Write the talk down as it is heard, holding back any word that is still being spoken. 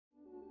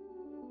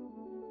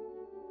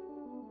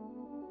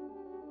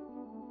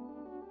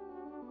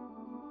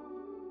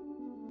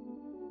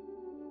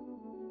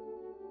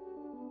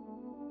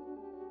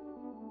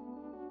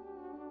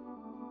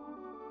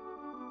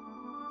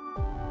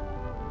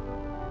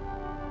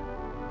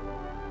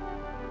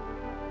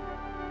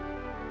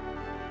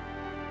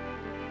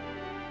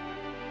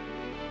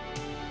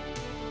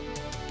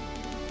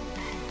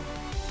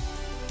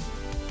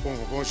Bon,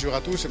 bonjour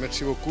à tous et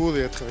merci beaucoup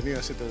d'être venus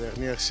à cette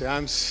dernière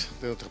séance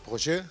de notre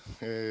projet.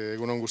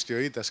 Egun on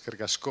guztioi, eta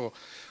eskerrik asko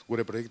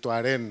gure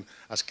proiektuaren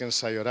azken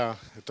saiora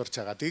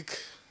etortxagatik.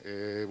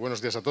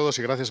 Buenos días a todos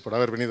y gracias por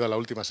haber venido a la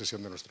última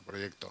sesión de nuestro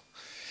proyecto.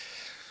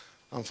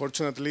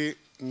 Unfortunately,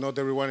 not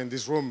everyone in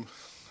this room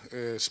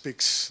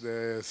speaks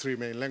the three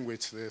main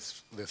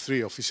languages, the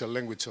three official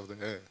languages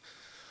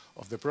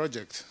of the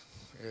project,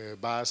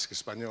 Basque,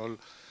 Español,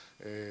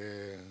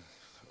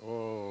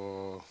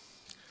 or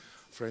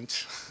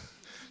French.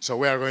 So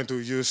we are going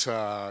to use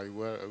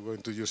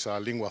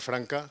lingua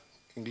franca,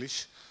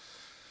 English.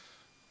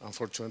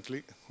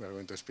 Unfortunately, we are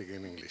going to speak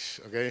in English.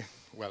 Okay.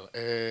 Well,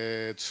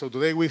 so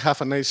today we have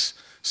a nice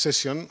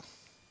session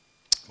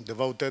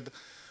devoted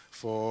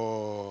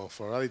for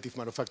additive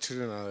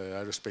manufacturing in the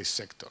aerospace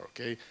sector.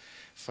 Okay.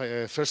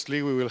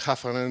 Firstly, we will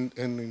have an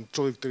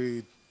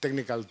introductory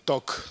technical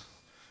talk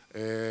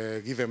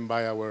given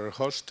by our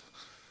host,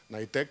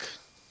 NAITEC,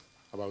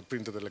 about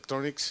printed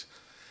electronics.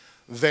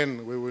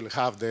 Then we will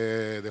have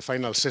the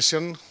final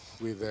session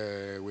with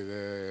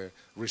the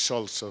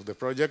results of the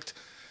project.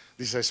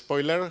 This is a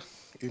spoiler,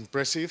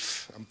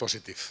 impressive and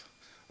positive.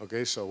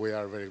 Okay, so we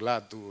are very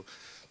glad to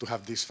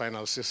have this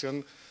final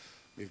session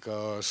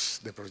because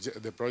the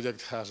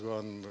project has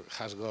got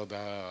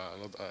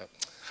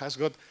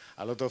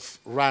a lot of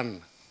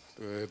run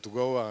to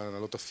go and a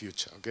lot of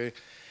future. Okay,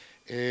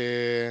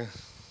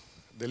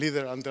 the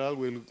leader ANTERAL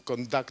will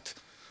conduct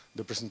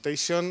the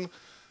presentation.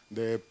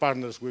 The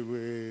partners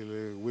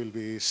will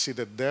be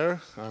seated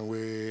there, and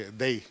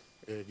they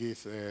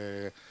give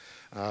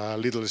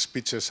little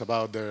speeches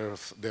about the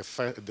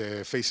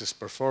phases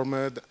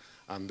performed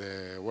and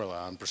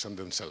and present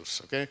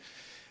themselves. Okay.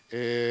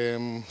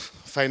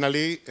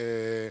 Finally,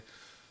 I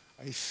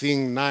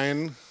think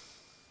NAEN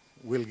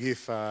will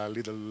give a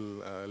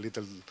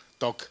little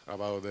talk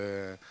about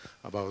the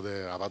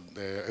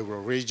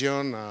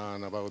Euroregion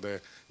and about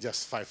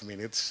just 5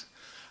 minutes.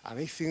 And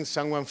I think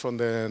someone from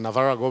the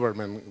Navarra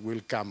government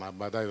will come up,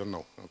 but I don't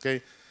know, okay?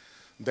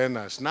 Then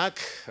a snack,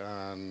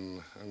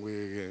 and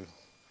we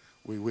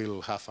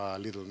will have a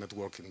little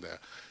networking there.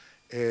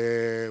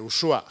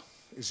 Ursula,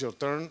 it's your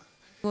turn.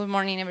 Good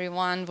morning,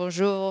 everyone.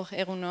 Bonjour,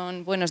 egun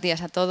on, buenos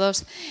días a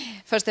todos.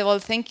 First of all,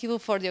 thank you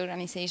for the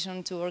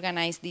organization to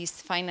organize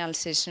this final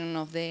session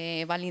of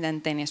the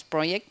Validdantenness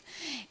project.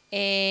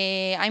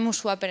 I'm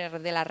Ursula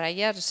Pérez de la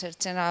Raya,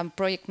 Research and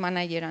Project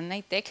Manager at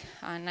NAITEC,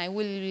 and I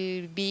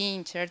will be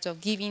in charge of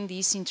giving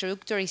this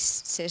introductory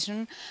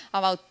session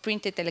about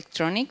printed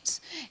electronics,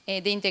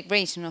 the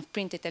integration of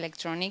printed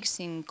electronics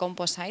in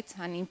composites,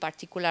 and in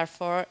particular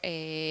for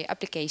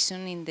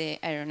application in the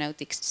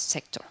aeronautics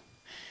sector.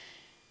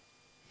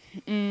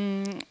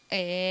 I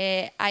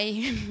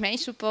may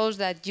suppose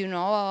that you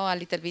know a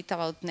little bit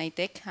about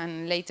NAITEC,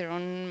 and later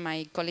on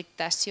my colleague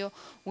Tasio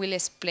will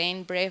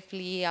explain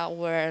briefly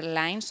our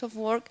lines of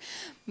work,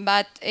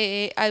 but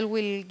I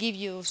will give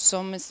you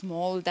some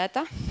small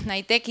data.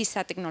 NAITEC is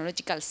a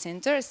technological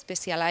center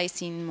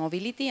specialized in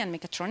mobility and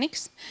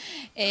mechatronics.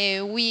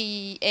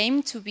 We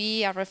aim to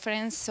be a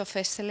reference of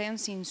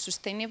excellence in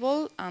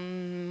sustainable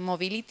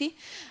mobility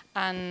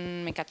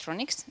and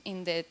mechatronics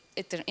in the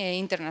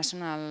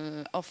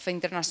international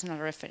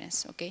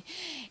reference. Okay,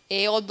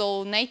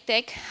 although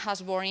NAITEC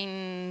has born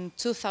in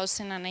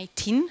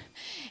 2018,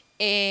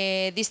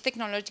 this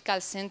technological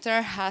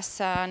center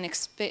has an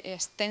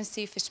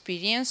extensive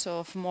experience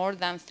of more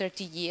than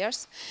 30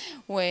 years,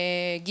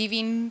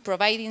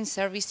 providing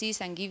services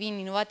and giving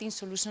innovative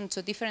solutions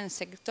to different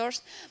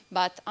sectors,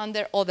 but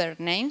under other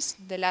names.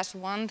 The last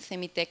one,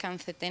 Cemitec and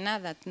Cetena,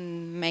 that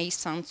may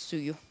sound to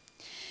you.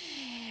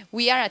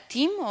 We are a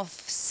team of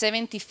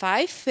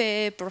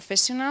 75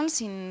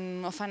 professionals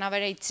of an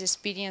average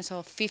experience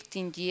of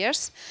 15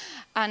 years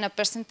and a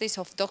percentage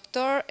of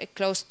doctor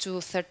close to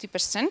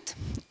 30%.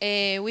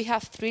 We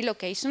have 3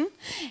 locations.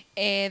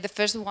 The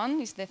first one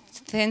is the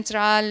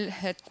central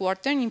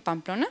headquarters in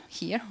Pamplona,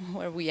 here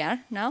where we are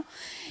now.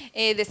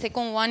 The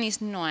second one is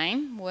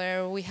NAEN,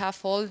 where we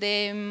have all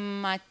the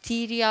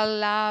material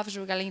labs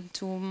regarding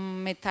to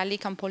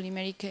metallic and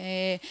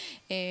polymeric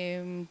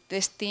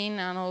testing,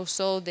 and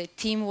also the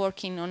team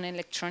working on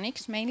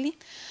electronics mainly.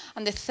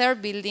 And the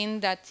third building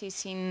that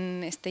is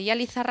in Estella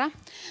Lizarra,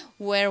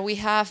 where we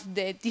have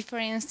the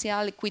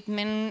differential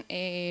equipment,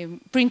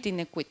 printing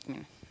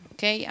equipment.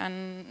 Okay,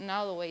 and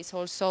nowadays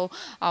also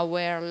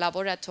our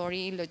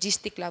laboratory,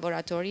 logistic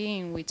laboratory,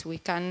 in which we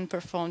can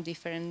perform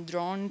different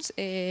drones,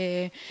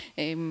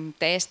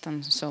 tests,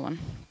 and so on.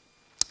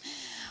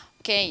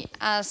 Okay,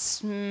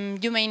 as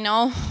you may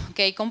know,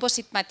 okay,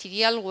 composite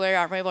material were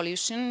a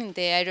revolution in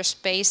the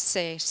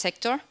aerospace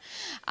sector,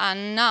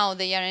 and now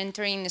they are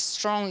entering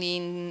strongly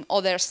in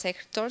other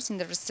sectors in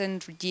the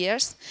recent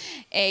years.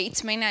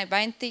 Its main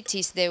advantage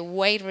is the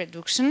weight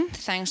reduction,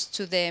 thanks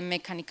to the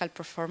mechanical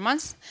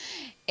performance.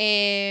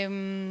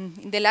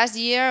 The last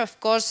year, of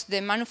course,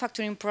 the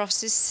manufacturing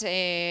process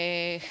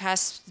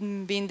has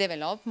been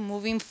developed,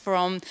 moving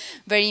from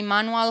very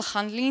manual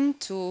handling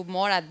to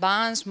more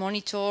advanced,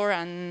 monitor,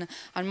 and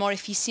more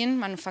efficient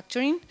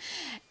manufacturing.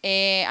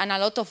 And a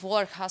lot of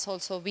work has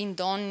also been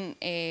done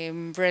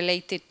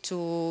related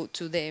to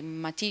the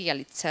material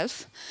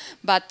itself.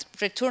 But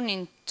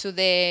returning to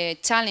the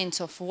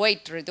challenge of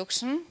weight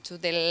reduction, to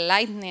the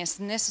lightness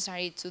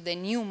necessary to the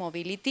new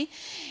mobility,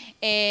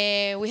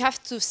 we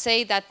have to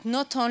say that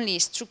not only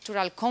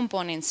structural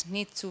components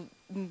need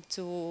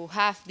to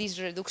have this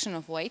reduction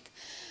of weight,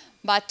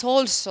 but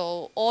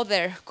also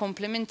other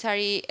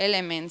complementary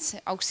elements,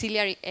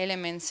 auxiliary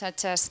elements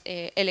such as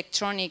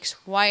electronics,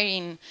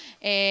 wiring,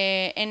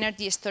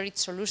 energy storage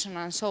solution,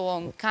 and so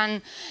on,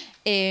 can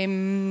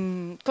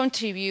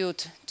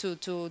contribute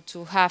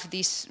to have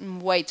this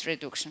weight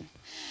reduction.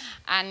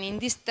 And in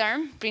this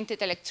term,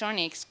 printed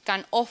electronics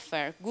can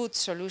offer good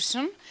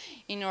solution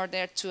in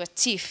order to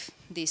achieve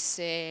this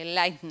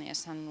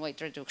lightness and weight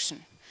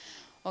reduction.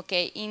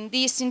 Okay, in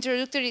this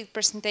introductory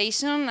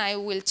presentation, I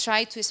will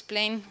try to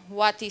explain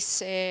what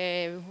is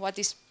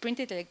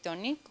printed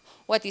electronic,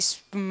 what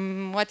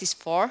is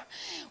for,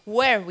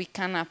 where we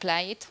can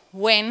apply it,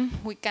 when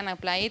we can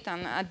apply it,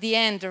 and at the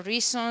end, the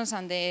reasons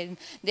and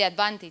the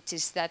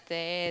advantages that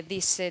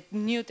this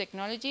new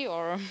technology,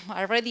 or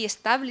already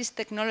established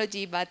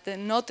technology but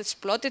not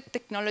exploited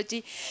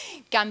technology,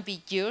 can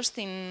be used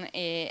in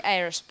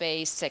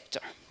aerospace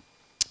sector.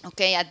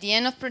 Okay, at the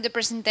end of the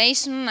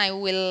presentation, I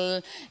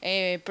will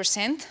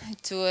present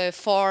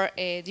four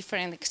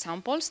different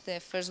examples.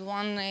 The first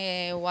one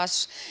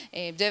was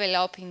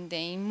developed in the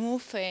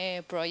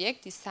InMove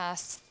project. It's a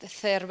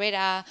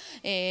Cervera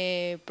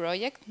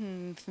project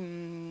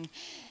in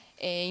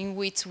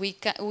which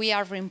we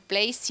are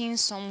replacing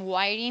some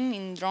wiring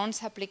in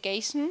drones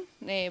application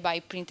by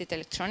printed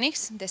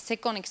electronics. The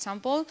second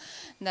example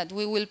that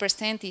we will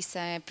present is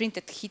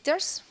printed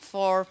heaters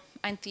for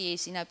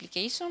anti-aging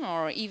application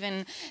or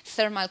even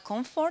thermal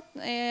comfort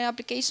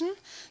application.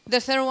 The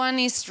third one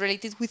is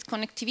related with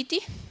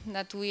connectivity,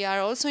 that we are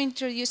also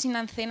introducing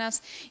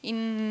antennas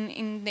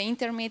in the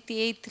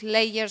intermediate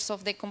layers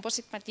of the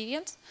composite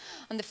materials.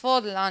 And the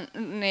fourth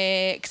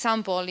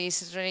example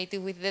is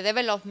related with the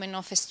development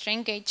of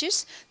strain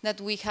gauges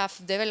that we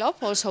have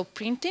developed, also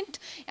printed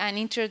and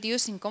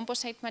introduced in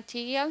composite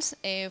materials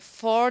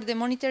for the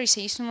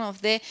monitorization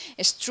of the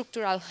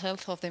structural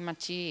health of the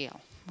material.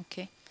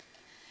 Okay.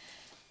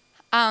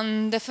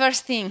 The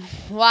first thing,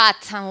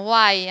 what and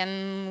why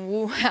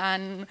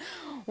and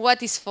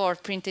what is for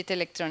printed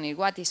electronic?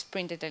 What is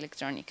printed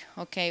electronic?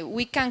 Okay,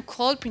 we can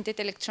call printed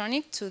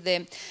electronic to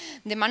the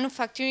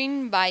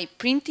manufacturing by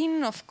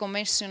printing of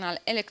conventional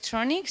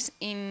electronics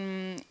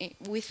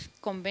with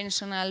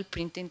conventional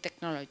printing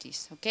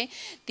technologies. Okay,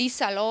 these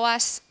allow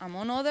us,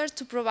 among others,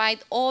 to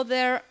provide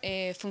other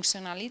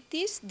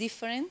functionalities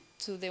different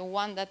to the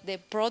one that the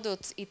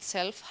product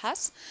itself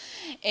has.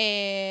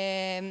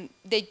 The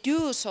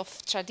use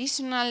of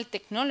traditional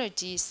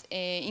technologies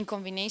in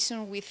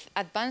combination with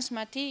advanced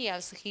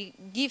materials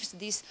gives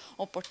this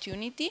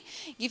opportunity,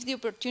 gives the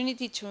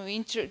opportunity to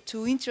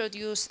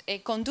introduce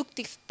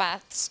conductive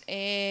pads,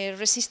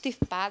 resistive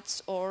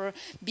pads, or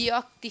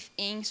bioactive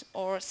inks,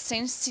 or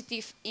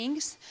sensitive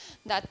inks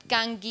that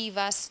can give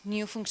us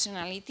new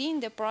functionality in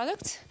the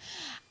product.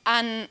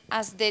 And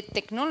as the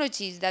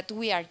technologies that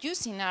we are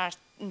using are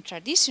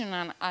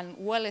traditional and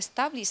well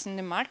established in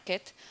the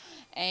market,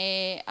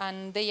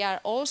 and they are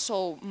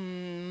also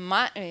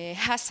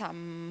has a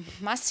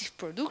massive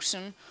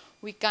production,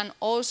 we can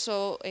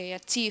also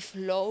achieve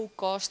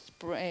low-cost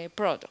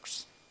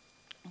products.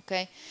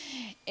 Okay,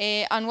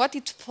 and what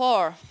it's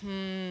for?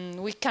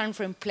 We can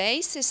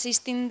replace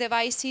existing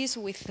devices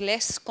with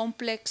less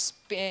complex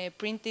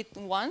printed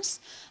ones,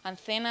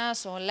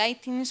 antennas or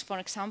lightings, for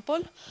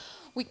example.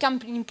 We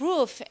can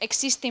improve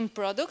existing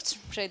products,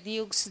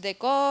 reduce the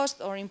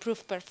cost, or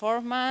improve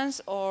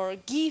performance, or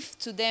give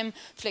to them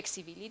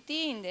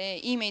flexibility. In the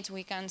image,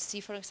 we can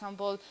see, for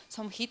example,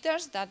 some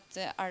heaters that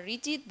are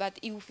rigid, but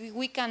if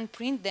we can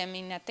print them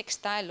in a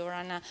textile or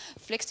on a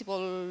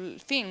flexible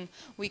film,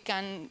 we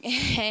can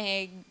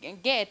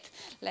get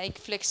like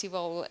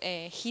flexible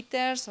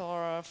heaters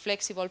or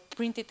flexible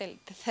printed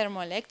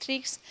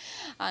thermoelectrics.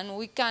 And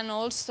we can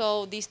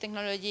also, this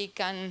technology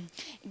can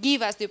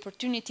give us the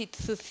opportunity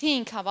to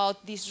think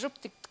about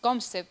disruptive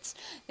concepts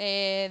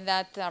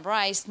that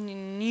arise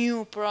in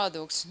new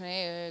products,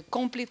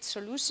 complete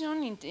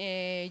solution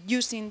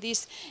using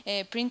this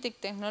printing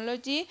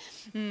technology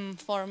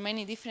for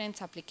many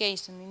different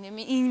applications. In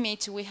the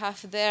image we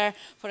have there,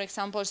 for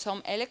example,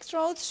 some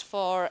electrodes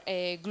for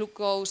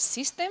glucose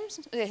systems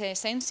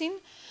sensing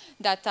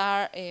that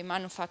are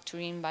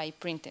manufactured by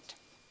printed.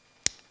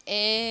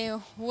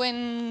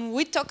 When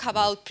we talk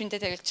about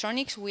printed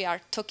electronics, we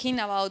are talking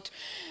about,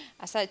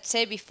 as I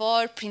said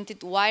before,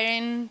 printed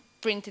wiring,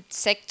 printed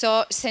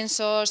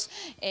sensors,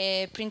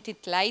 printed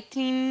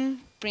lighting,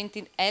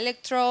 printed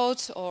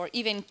electrodes, or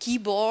even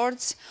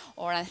keyboards,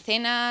 or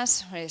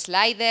antennas, or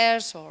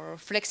sliders, or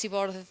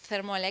flexible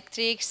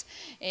thermoelectrics,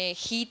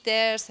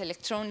 heaters,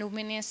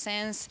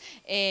 electroluminescence.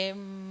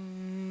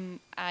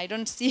 I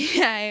don't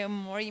see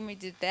more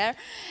images there.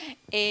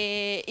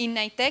 In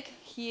NAITEC,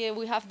 here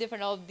we have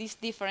developed these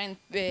different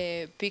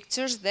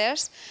pictures there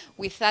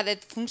with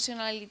added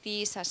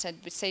functionalities, as I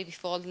said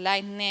before,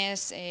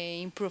 lightness,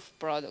 improved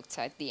products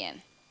at the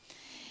end.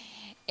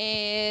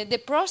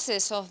 The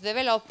process of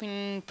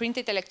developing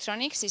printed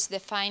electronics is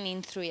defined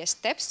in 3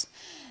 steps.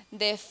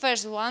 The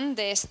first one,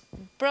 the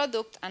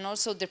product and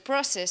also the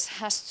process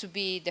has to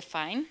be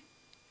defined.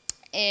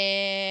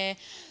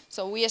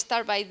 So we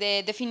start by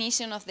the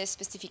definition of the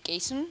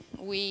specification.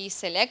 We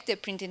select the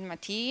printed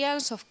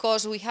materials. Of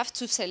course, we have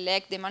to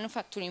select the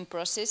manufacturing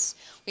process.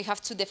 We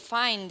have to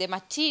define the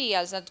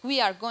materials that we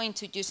are going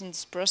to use in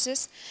this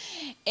process.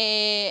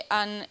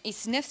 And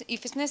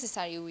if it's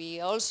necessary, we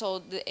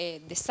also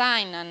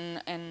design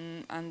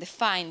and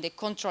define the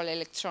control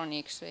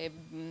electronics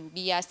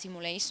via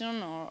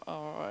simulation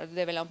or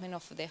development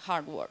of the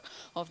hardware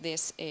of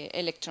these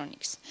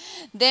electronics.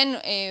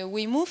 Then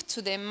we move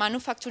to the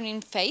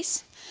manufacturing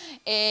phase,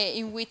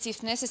 in which,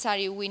 if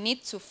necessary, we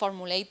need to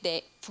formulate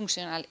the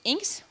functional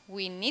inks,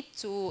 we need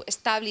to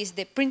establish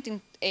the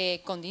printing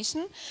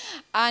condition,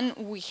 and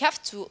we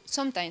have to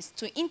sometimes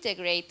to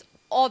integrate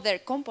other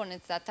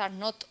components that are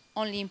not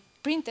only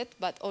printed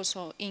but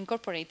also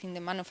incorporated in the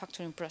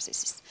manufacturing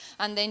processes.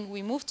 And then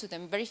we move to the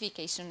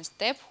verification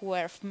step,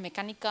 where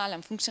mechanical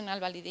and functional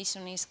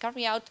validation is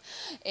carried out,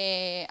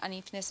 and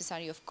if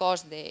necessary, of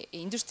course, the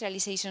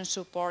industrialization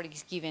support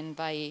is given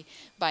by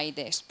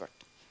the expert.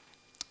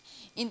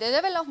 In the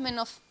development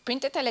of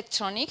printed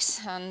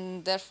electronics,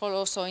 and therefore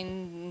also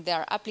in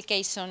their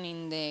application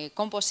in the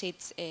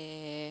composites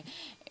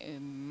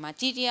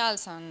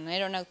materials and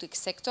aeronautic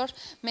sector,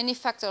 many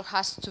factors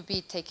has to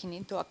be taken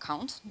into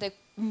account. The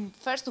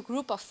first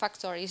group of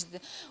factors is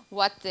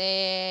what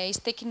is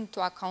taken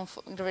into account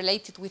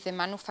related with the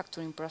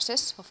manufacturing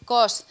process. Of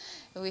course,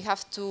 we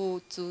have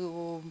to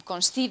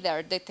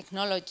consider the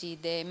technology,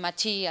 the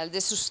material, the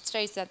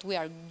substrates that we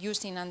are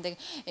using, and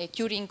the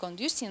curing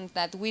conditions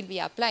that will be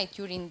applied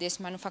during this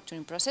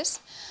manufacturing process.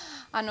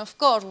 And of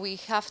course, we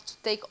have to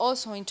take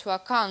also into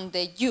account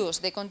the use,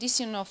 the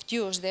condition of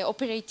use, the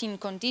operating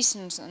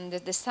conditions and the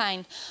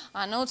design,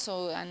 and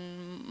also,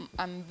 and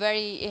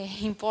very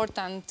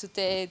important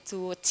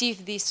to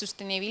achieve the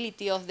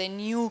sustainability of the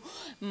new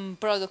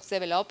products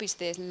developed is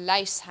the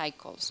life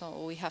cycle.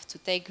 So we have to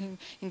take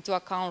into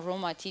account raw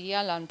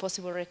material and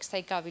possible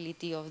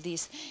recyclability of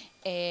these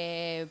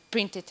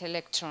printed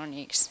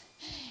electronics.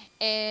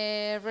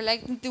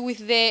 Related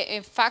with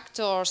the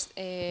factors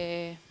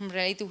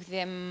related with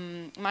the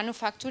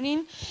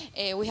manufacturing,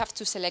 we have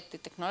to select the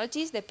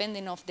technologies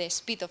depending on the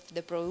speed of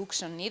the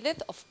production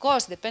needed. Of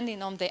course,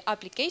 depending on the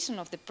application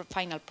of the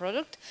final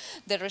product,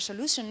 the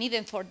resolution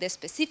needed for the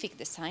specific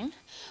design.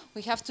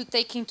 We have to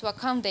take into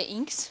account the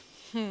inks,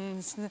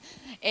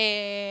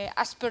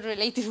 aspect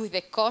related with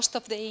the cost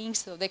of the inks,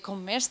 so the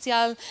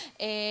commercial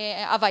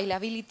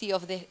availability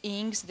of the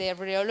inks, the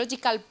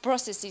rheological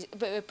processes,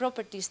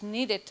 properties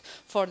needed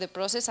for the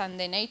process, and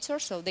the nature,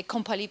 so the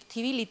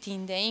compatibility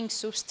in the ink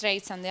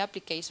substrates and the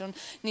application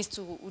needs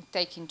to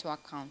take into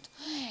account.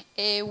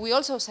 We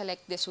also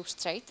select the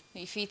substrate.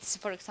 If it's,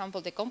 for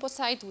example, the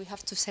composite, we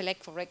have to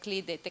select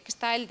correctly the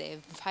textile,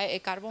 the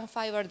carbon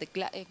fiber, the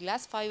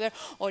glass fiber,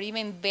 or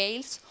even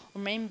bales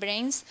or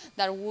membranes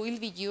that will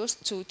be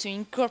used to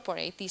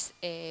incorporate these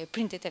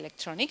printed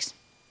electronics.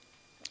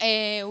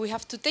 We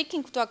have to take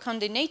into account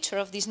the nature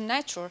of this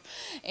nature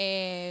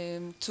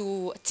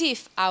to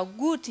achieve a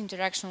good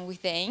interaction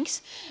with the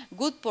inks,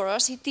 good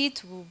porosity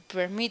to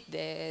permit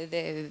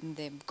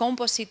the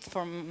composite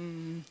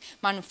from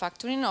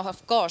manufacturing, or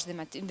of course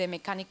the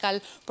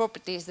mechanical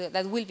properties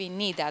that will be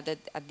needed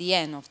at the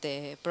end of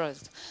the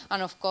product.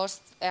 And of course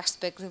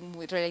aspects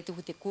related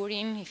with the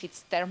curing, if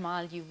it's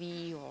thermal,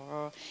 UV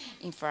or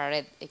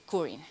infrared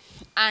curing.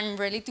 And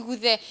related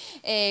with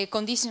the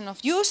condition of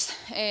use,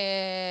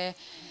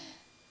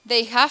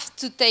 they have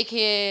to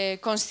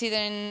take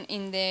considering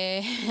in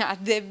the at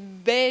the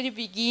very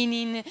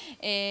beginning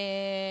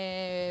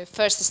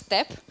first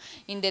step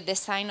in the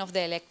design of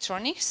the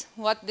electronics.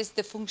 What is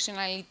the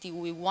functionality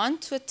we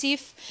want to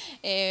achieve?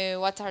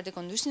 What are the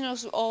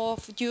conditions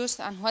of use,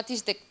 and what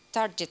is the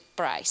target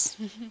price?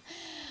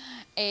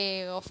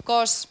 Of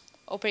course,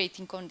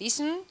 operating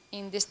condition.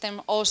 In this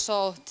term,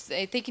 also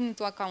taking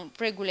into account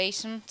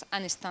regulations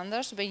and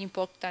standards, very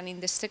important in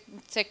the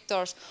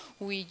sectors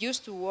we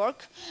used to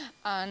work,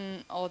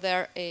 and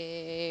other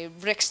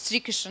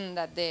restrictions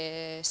that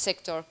the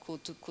sector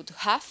could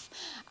have.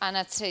 And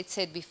as I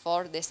said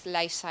before, this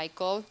life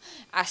cycle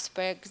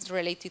aspects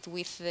related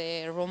with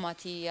the raw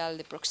material,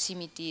 the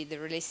proximity, the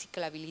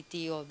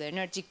recyclability, or the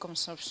energy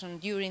consumption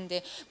during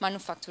the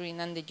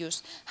manufacturing and the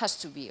use has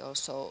to be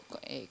also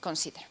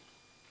considered.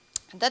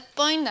 At that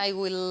point, I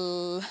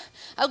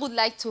would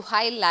like to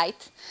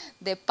highlight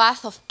the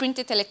path of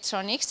printed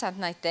electronics at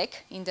NAITEC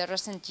in the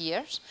recent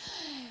years.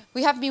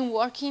 We have been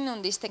working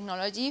on this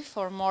technology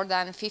for more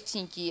than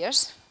 15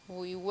 years.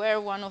 We were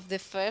one of the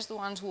first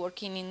ones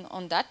working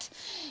on that.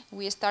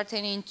 We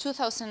started in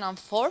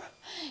 2004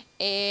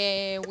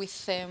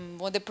 with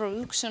the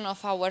production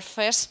of our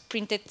first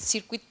printed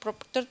circuit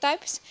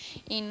prototypes.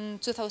 In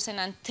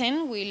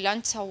 2010, we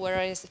launched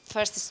our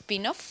first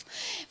spin-off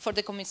for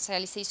the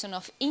commercialization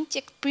of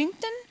inkjet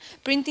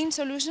printing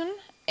solution.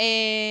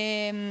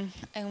 And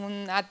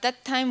at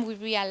that time, we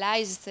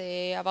realized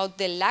about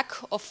the lack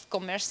of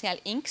commercial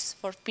inks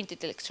for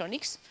printed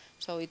electronics.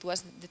 So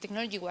the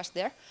technology was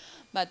there,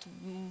 but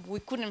we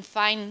couldn't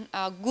find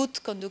a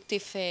good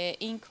conductive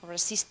ink, or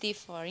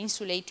resistive, or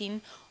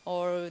insulating,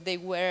 or they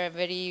were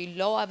very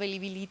low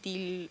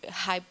availability,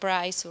 high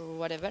price, or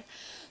whatever.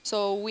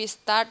 So we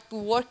start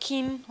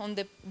working on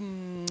the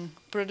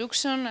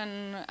production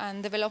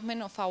and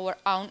development of our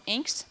own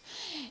inks.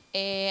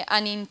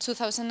 And in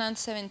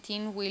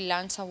 2017, we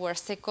launched our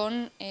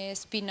second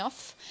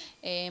spin-off,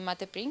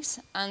 MatePrints.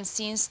 And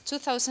since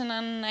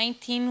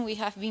 2019, we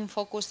have been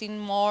focusing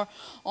more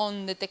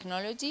on the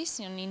technologies,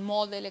 in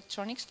mold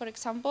electronics, for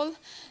example,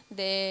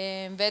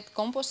 the embed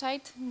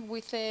composite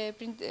with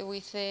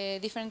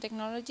different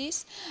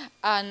technologies,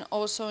 and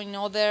also in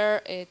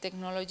other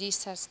technologies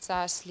such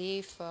as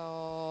sleeve,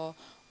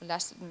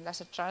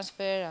 laser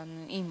transfer,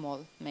 and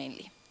in-mold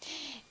mainly.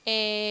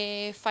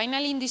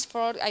 Finally, in this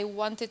floor, I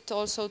wanted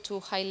also to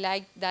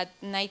highlight that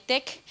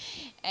NAITEC,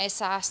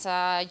 as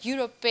a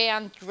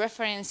European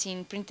reference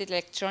in printed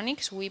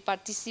electronics, we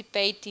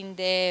participate in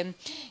the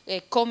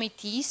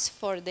committees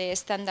for the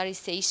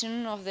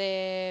standardization of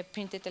the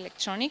printed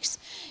electronics,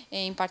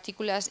 in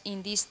particular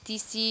in this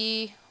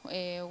TC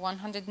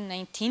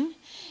 119.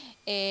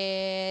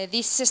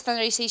 This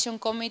standardization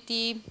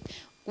committee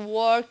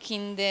work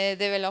in the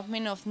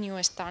development of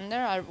new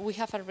standards. We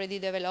have already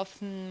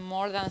developed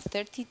more than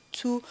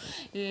 32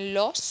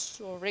 laws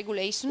or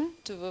regulations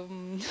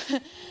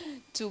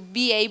to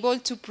be able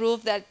to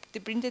prove that the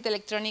printed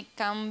electronic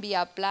can be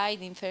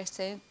applied in first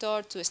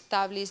sector to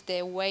establish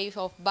the way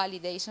of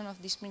validation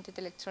of these printed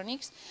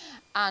electronics.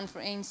 And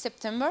in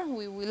September,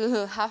 we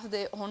will have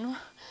the honor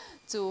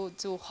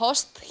to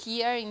host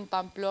here in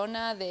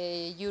Pamplona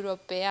the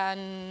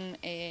European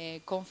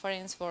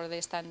conference for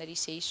the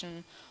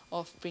standardization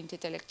of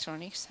printed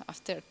electronics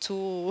after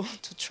two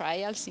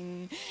trials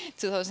in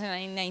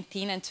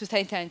 2019 and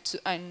 2022.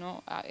 I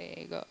know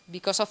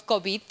because of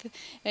COVID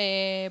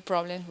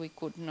problems we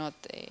could not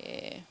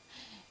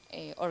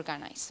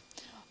organize.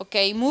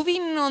 Okay,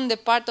 moving on the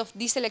part of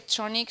this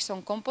electronics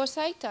on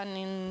composite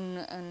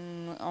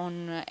and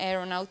on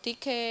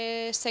aeronautic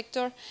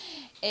sector,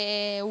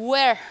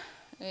 where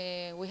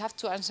we have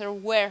to answer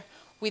where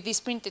with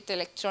this printed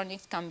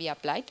electronics can be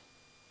applied.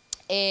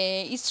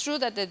 It's true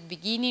that at the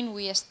beginning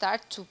we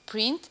start to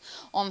print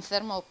on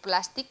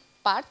thermoplastic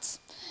parts.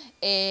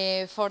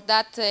 For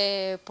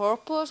that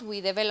purpose,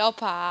 we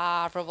develop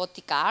a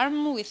robotic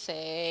arm with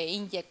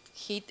inject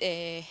heat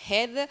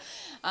head,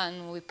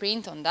 and we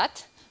print on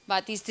that.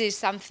 But is this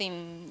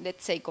something,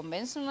 let's say,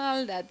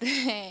 conventional that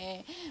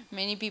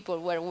many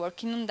people were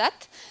working on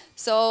that?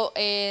 So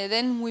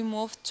then we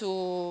moved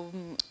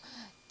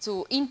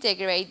to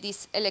integrate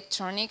these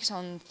electronics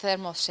on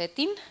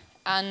thermosetting,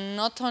 and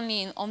not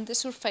only on the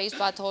surface,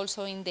 but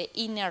also in the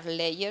inner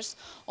layers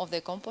of the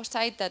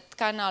composite that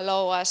can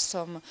allow us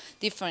some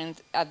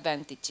different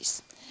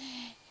advantages.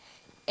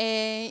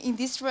 In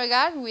this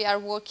regard, we are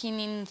working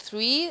in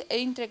 3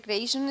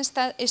 integration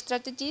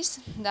strategies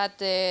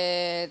that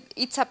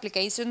its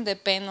application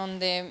depend on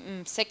the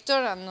sector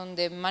and on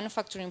the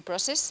manufacturing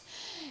process.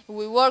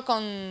 We work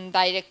on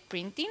direct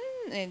printing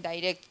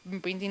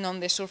on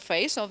the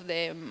surface of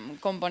the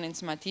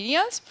components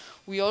materials.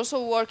 We also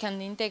work on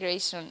the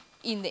integration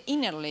in the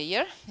inner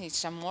layer.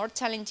 It's a more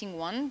challenging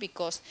one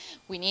because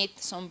we need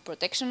some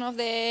protection of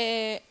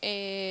the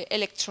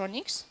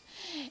electronics.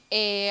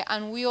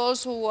 And we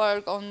also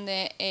work on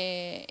the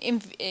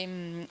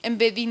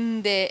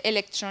embedding the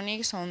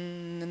electronics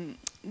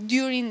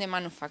during the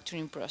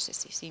manufacturing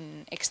processes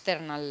in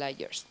external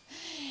layers.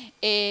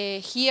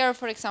 Here,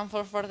 for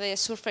example, for the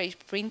surface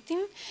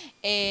printing,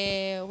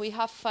 we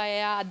have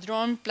a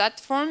drone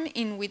platform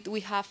in which we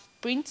have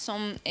print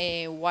some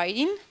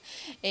wiring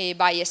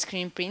by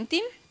screen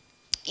printing.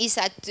 It's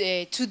a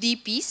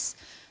 2D piece,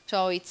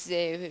 so it's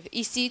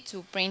easy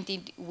to print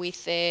it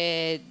with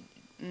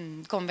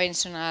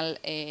conventional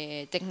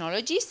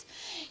technologies.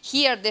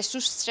 Here, the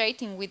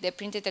substrate in which the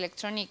printed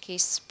electronic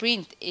is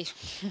printed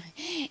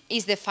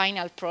is the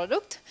final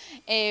product.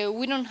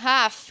 We don't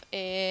have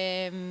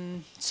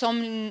any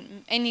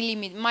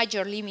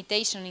major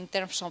limitation in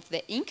terms of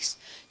the inks,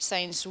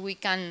 since we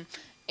can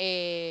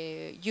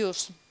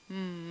use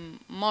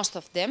most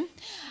of them.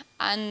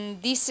 And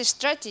this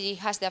strategy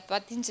has the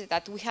advantage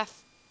that we have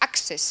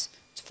access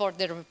for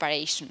the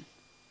reparation.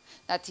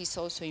 That is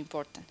also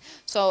important.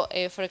 So,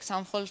 for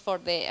example, for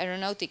the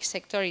aeronautic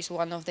sector is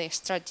one of the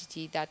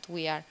strategies that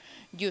we are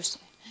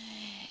using.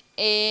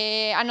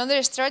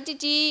 Another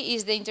strategy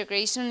is the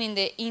integration in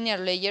the inner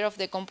layer of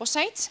the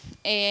composites.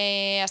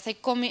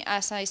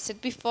 As I said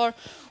before,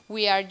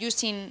 we are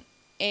using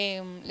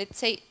let's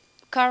say,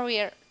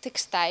 carrier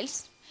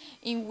textiles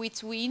in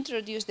which we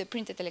introduce the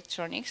printed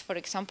electronics, for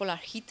example, a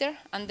heater,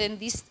 and then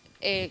this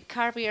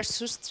carrier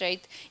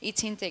substrate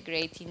is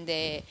integrated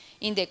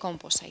in the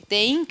composite. The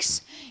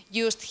inks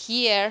used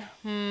here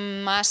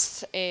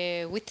must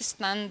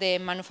withstand the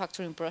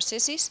manufacturing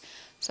processes,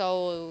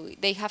 so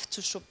they have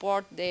to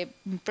support the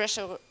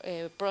pressure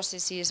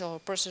processes or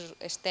pressure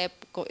step,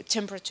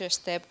 temperature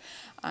step,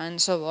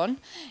 and so on.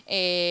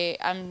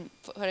 And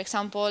for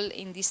example,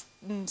 in this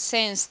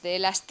sense, the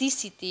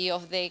elasticity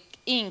of the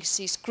inks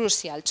is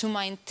crucial to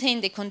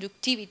maintain the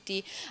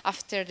conductivity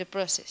after the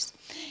process.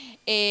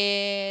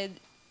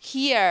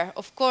 Here,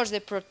 of course, the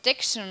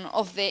protection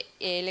of the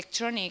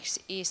electronics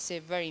is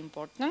very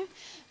important.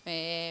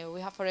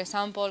 We have, for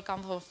example,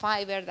 carbon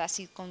fiber that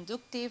is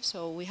conductive,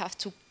 so we have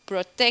to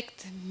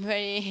protect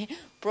very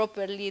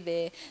properly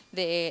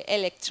the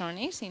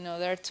electronics in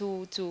order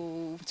to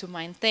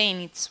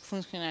maintain its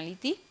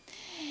functionality.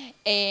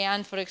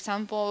 And for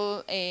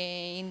example,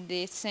 in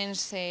this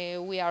sense,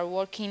 we are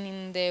working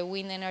in the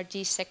wind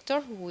energy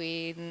sector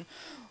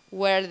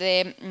where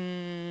the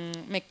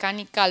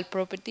mechanical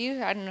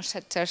properties are not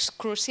such as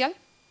crucial.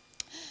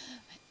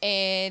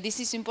 This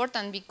is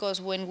important because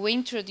when we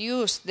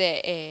introduce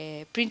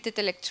the printed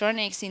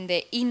electronics in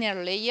the inner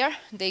layer,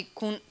 they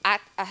can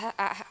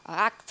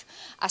act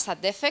as a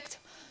defect.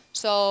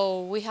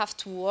 So we have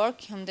to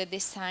work on the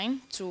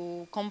design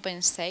to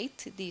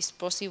compensate this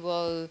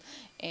possible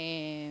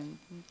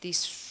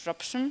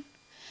disruption.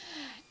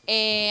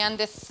 And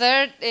the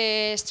third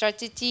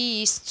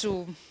strategy is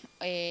to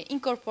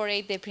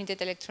incorporate the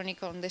printed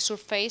electronic on the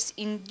surface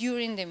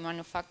during the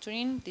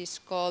manufacturing. This is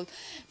called,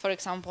 for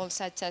example,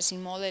 such as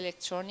in mold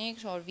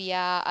electronics or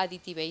via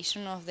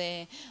additivation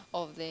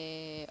of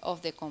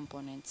the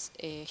components.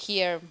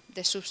 Here,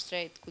 the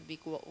substrate could be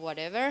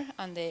whatever,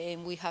 and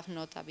we have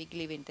not a big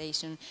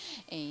limitation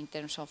in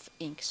terms of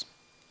inks.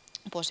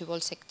 Possible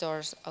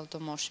sectors,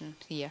 automotion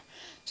here.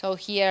 So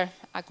here,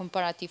 a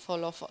comparative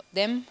all of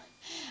them.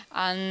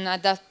 And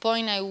at that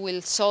point, I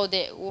will show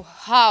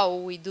how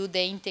we do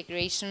the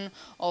integration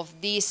of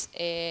this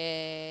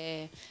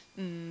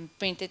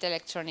printed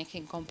electronic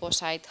in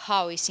composite,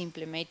 how it's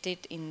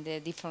implemented in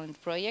the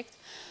different projects.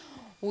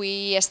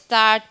 We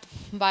start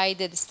by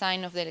the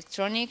design of the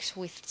electronics.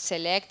 We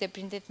select the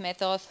printed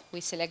method, we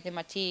select the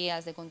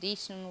materials, the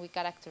condition, we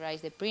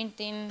characterize the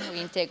printing, we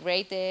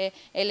integrate the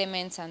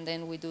elements, and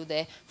then we do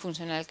the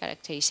functional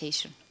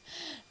characterization.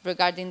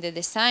 Regarding the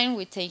design,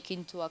 we take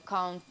into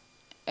account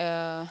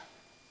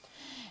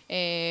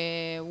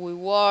we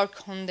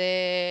work on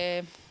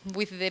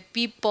with the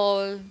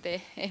people, the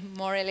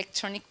more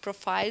electronic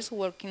profiles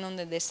working on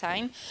the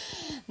design.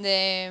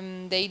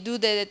 They do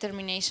the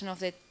determination of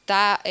the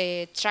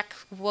track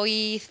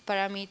width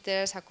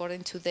parameters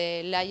according to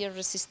the layer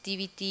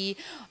resistivity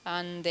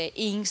and the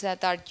inks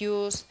that are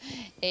used.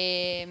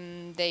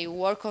 They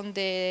work on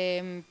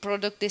the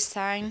product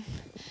design.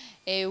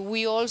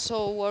 We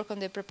also work on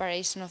the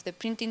preparation of the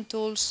printing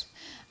tools,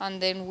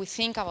 and then we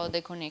think about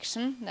the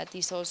connection. That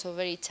is also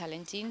very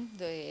challenging.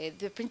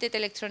 The printed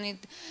electronic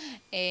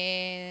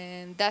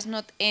does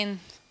not end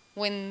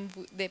when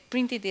the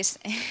printed is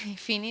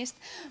finished,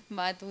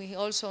 but we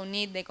also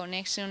need the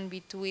connection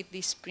between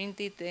this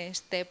printed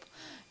step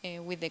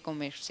with the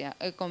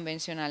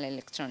conventional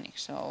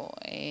electronics. So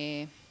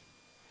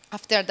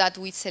after that,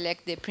 we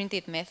select the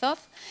printed method.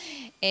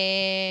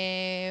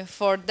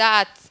 For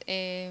that,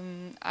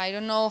 I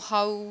don't know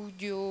how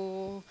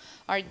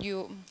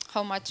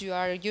much you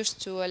are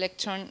used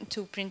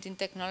to printing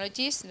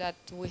technologies. That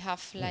we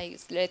have, like,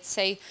 let's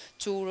say,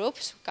 two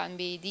groups, can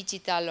be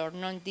digital or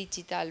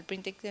non-digital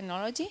printing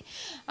technology,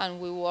 and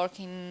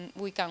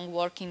we can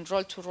work in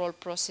roll-to-roll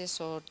process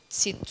or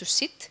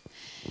seat-to-seat.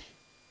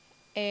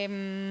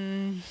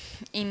 In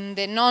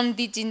the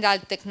non-digital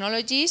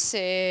technologies,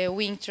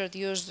 we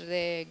introduced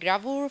the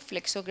gravure,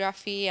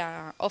 flexography,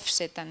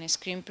 offset, and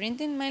screen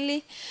printing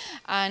mainly.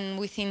 And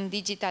within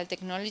digital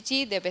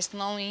technology, the best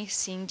known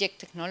is inkjet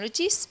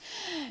technologies.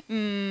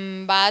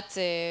 But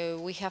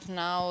we have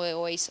now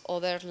always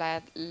other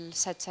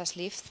such as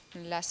LIFT,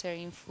 laser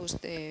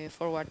infused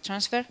forward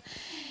transfer.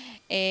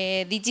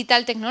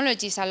 Digital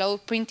technologies allow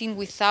printing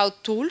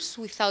without tools,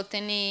 without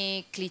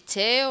any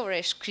cliché or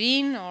a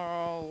screen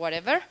or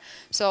whatever.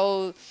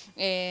 So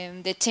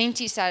the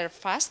changes are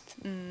fast.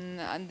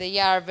 And they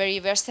are very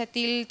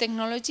versatile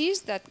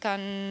technologies that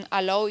can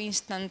allow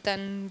instant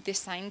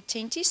design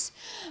changes.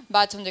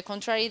 But on the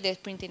contrary, the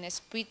printing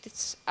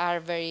speeds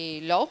are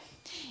very low.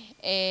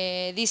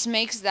 This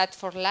makes that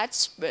for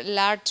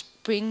large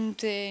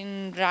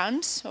printing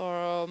runs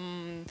or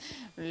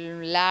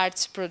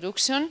large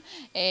production,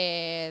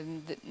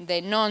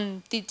 the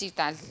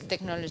non-digital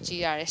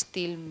technology are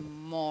still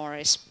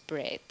more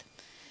spread.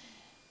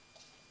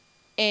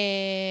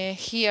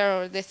 Here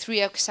are the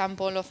three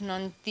examples of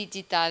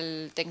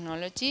non-digital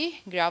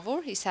technology.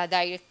 Gravure is a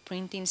direct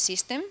printing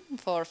system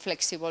for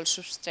flexible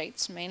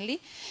substrates mainly.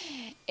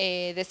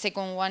 The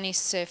second one is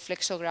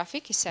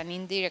flexographic. It's an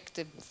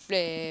indirect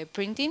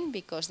printing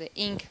because the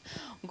ink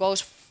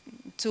goes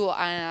to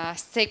a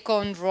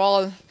second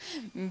roll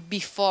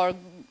before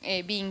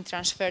being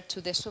transferred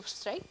to the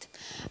substrate.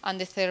 And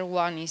the third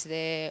one is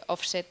the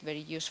offset, very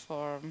used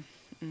for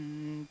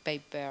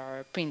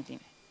paper printing.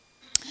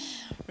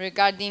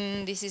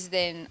 Regarding, this is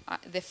the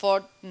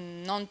fourth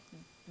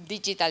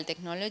non-digital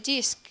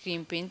technology,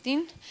 screen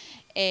printing.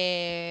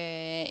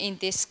 In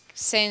this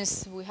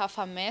sense, we have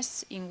a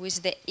mess in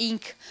which the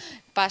ink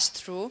passes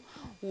through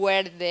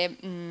where the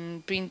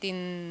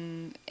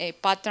printing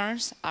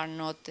patterns are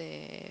not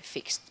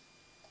fixed.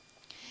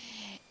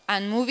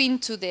 And moving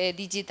to the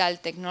digital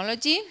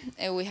technology,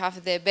 we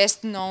have the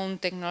best known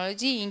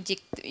technology,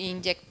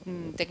 inject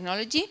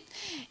technology.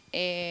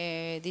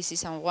 This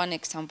is one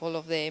example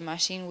of the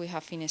machine we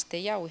have in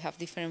Estella. We have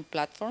different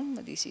platforms,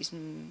 but this is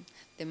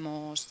the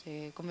most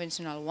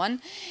conventional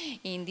one.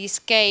 In this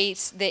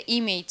case, the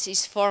image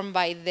is formed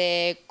by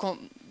the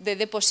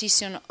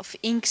deposition of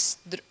ink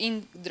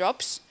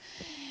drops.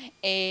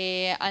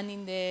 And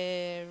in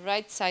the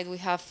right side, we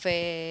have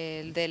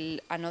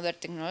another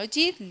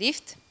technology,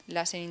 lift,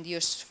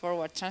 laser-induced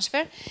forward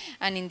transfer.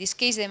 And in this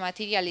case, the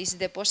material is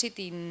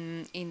deposited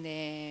in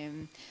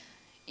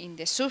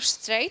the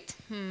substrate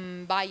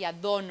by a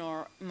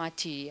donor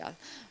material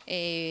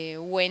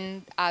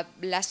when a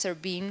laser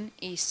beam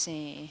is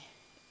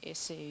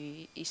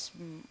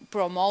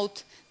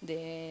promote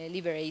the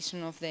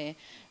liberation of the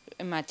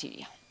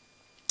material.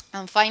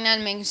 And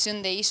finally,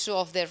 mention the issue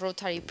of the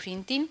rotary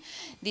printing.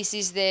 This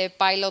is the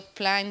pilot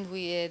plant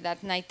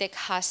that NAITEC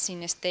has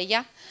in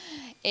Estella.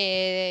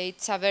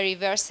 It's a very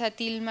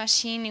versatile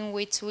machine in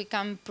which we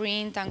can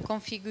print and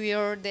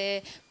configure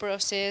the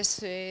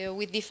process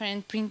with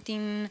different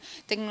printing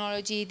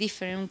technology,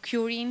 different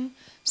curing.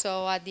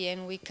 So at the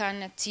end, we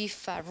can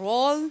achieve a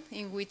roll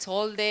in which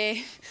all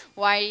the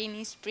wiring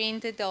is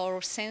printed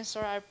or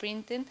sensors are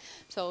printed.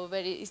 So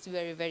it's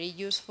very, very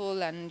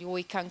useful, and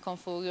we can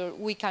configure,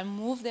 we can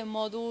move the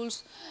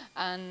modules,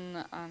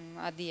 and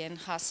at the end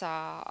has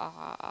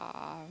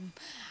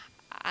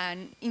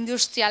an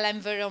industrial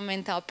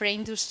environment, a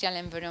pre-industrial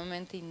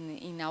environment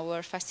in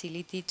our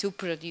facility to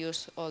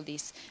produce all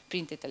these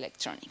printed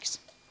electronics.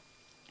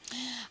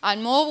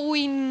 And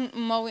moving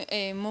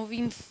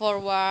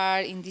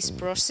forward in this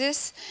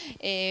process,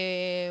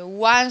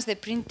 once the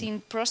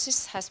printing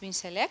process has been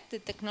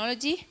selected, the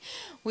technology,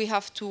 we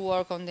have to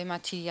work on the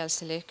material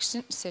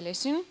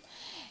selection.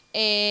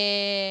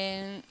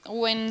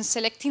 When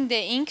selecting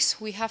the inks,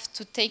 we have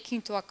to take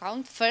into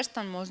account, first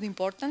and most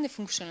important, the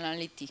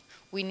functionality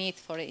we need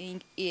for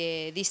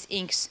these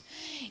inks.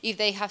 If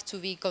they have to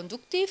be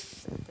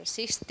conductive,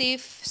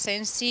 resistive,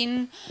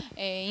 sensing,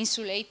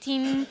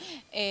 insulating,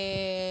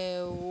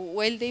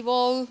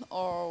 weldable,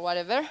 or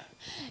whatever.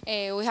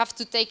 We have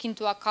to take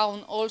into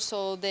account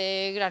also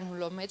the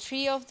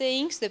granulometry of the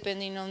inks,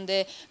 depending on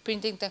the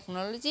printing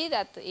technology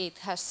that it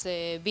has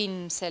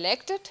been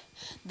selected.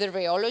 The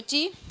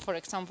rheology, for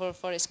example,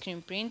 for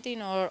screen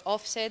printing or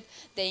offset,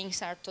 the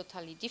inks are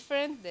totally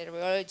different. The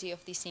rheology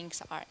of these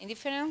inks are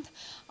different,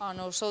 and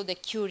also the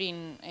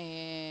curing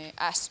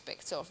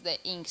aspects of the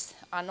inks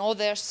and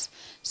others,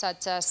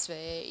 such as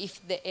if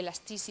the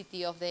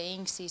elasticity of the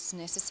inks is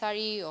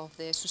necessary, of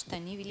the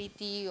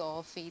sustainability,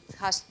 of it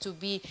has to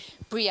be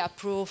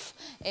pre-approved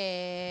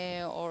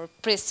or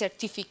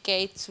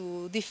pre-certificate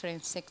to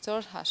different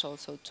sectors, has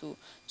also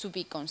to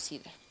be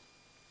considered.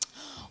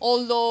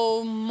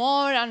 Although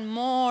more and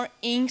more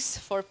inks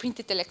for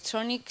printed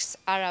electronics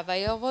are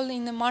available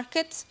in the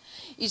market,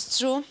 it's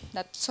true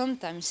that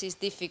sometimes it's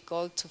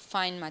difficult to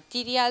find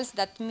materials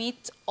that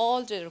meet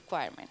all the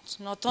requirements,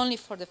 not only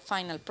for the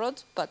final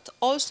product, but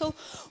also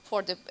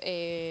for the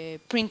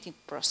printing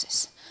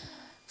process.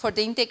 For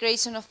the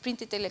integration of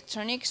printed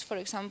electronics, for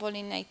example,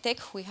 in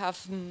NAITEC, we have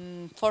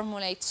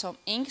formulated some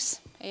inks,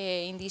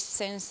 in this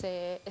sense,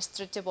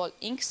 stretchable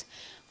inks.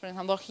 For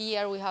example,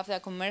 here we have the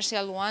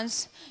commercial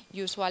ones,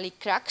 usually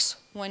cracks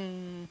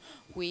when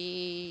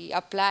we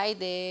apply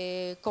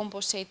the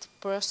composite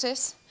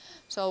process.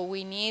 So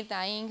we need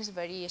the inks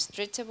very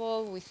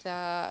stretchable.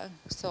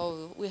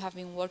 So we have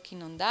been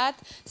working on that,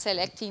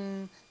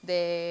 selecting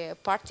the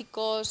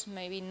particles,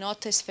 maybe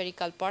not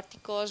spherical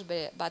particles,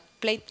 but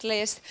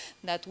platelets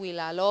that will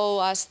allow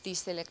us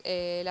this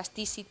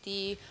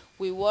elasticity.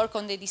 We work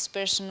on the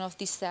dispersion of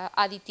these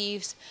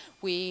additives,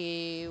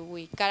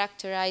 we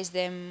characterize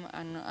them,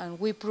 and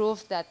we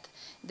prove that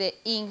the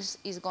inks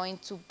is going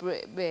to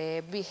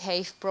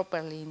behave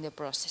properly in the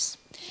process.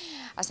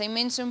 As I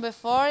mentioned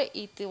before,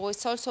 it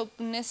was also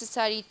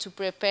necessary to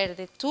prepare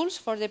the tools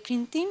for the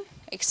printing.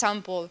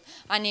 Example,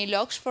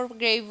 analogs for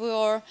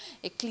gravure,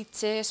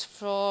 eclipses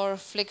for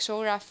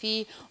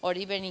flexography, or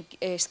even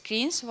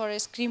screens for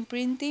screen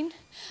printing.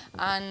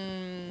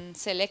 And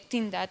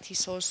selecting that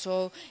is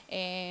also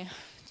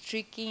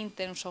tricky in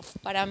terms of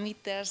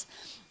parameters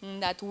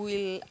that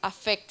will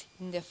affect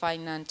in the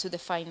final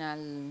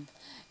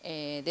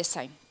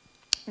design.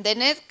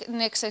 The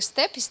next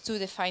step is to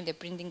define the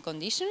printing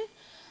condition.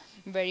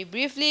 Very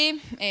briefly,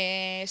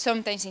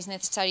 sometimes it's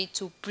necessary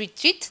to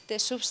pre-treat the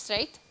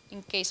substrate.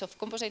 in case of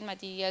composite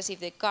materials, if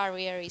the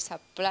carrier is a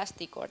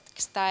plastic or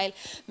textile,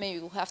 maybe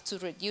we have to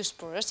reduce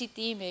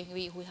porosity,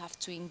 maybe we have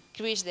to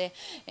increase the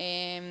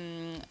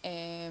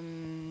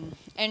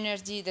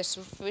energy, the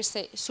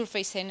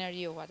surface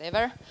energy or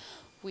whatever.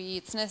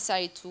 It's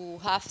necessary to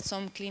have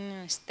some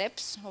cleaning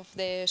steps of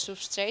the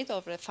substrate,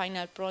 of the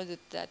final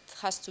product that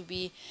has to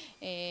be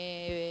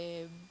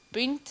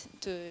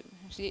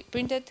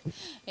printed.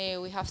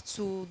 We have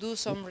to do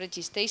some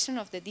registration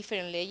of the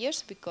different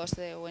layers, because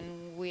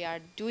when we are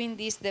doing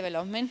this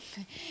development,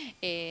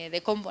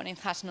 the component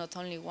has not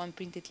only one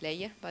printed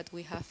layer, but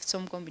we have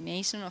some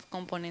combination of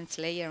components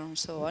layer and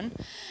so on.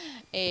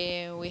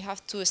 We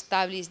have to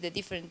establish the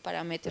different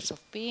parameters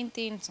of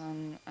printings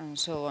and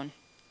so on.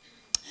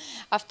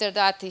 After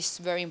that, it's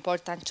very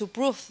important to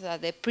prove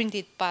that the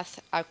printed paths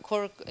are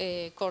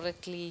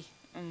correctly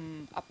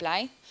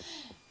applied.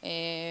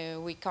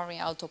 We carry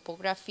out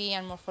topography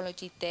and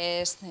morphology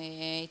tests.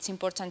 It's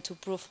important to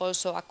prove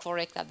also a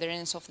correct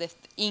adherence of the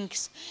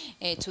inks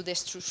to the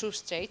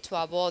substrate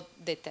to avoid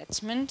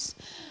detachments.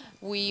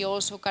 We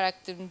also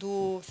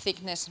do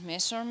thickness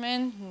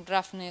measurement,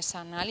 roughness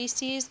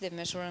analysis, the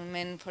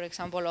measurement, for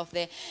example, of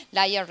the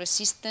layer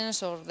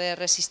resistance or the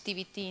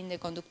resistivity in the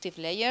conductive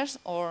layers,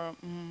 or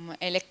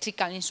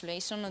electrical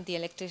insulation of the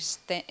electric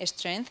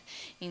strength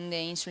in the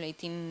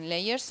insulating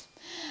layers.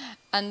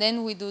 And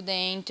then we do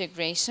the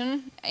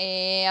integration.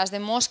 As the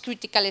most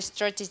critical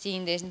strategy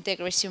in the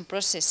integration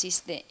process is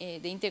the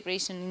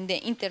integration in the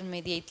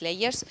intermediate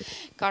layers.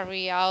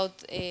 We are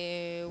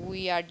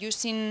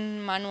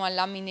using manual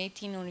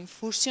laminating or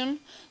infusion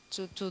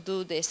to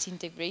do this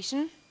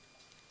integration.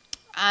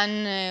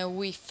 And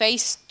we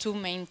face two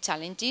main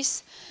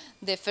challenges.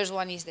 The first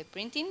one is the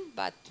printing,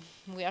 but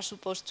we are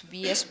supposed to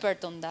be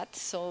expert on that,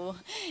 so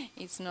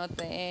it's not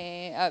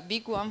a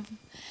big one.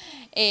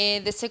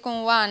 The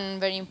second one,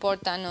 very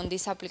important on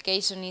this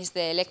application, is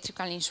the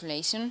electrical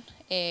insulation.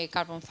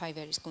 Carbon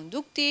fiber is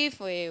conductive,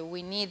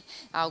 we need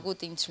a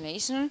good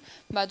insulation,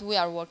 but we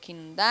are working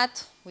on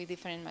that with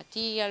different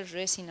materials,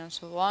 resin and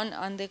so on,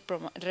 and the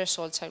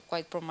results are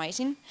quite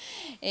promising.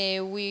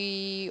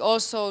 We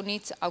also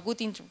need a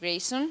good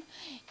integration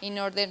in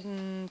order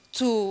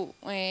to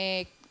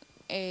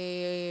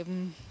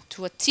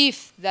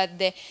achieve that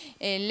the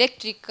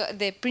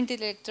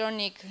printed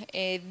electronic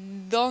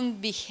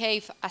don't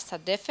behave as a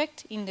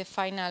defect in the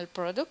final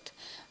product,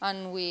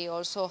 and we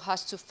also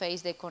have to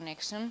face the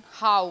connection,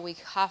 how we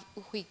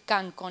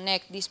can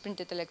connect this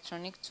printed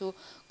electronic to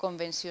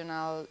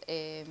conventional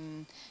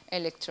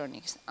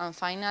electronics. And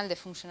final, the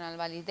functional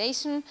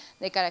validation,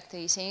 the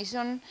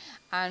characterization,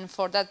 and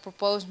for that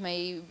purpose,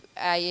 may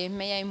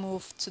I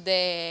move to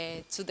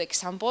the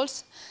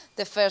examples.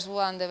 The first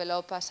one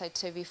developed, as I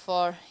said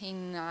before,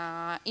 in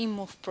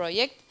InMove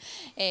project.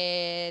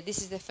 This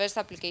is the first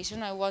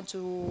application I want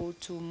to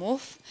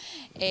move.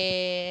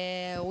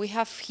 We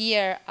have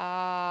here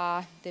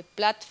the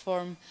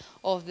platform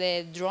of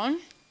the drone,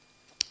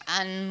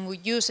 and we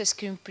use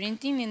screen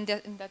printing in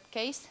that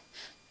case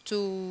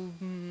to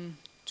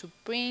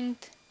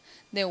print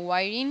the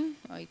wiring.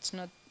 Oh, it's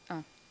not,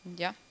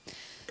 yeah.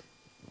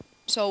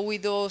 So we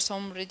do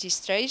some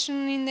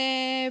registration in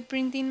the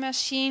printing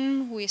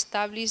machine. We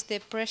establish the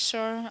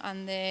pressure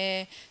and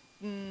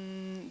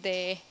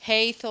the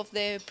height of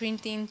the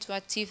printing to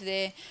achieve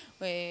the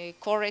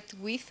correct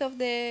width of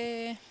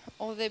the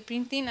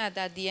printing, and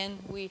at the end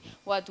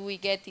what we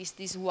get is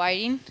this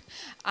wiring,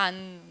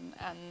 and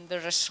the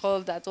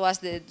result that was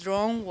the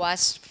drone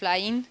was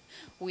flying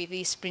with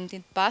this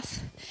printed path.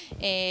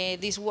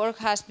 This work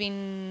has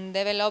been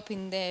developed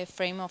in the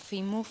frame of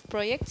InMove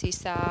project.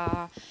 It's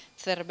a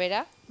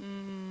Cervera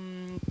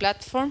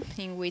platform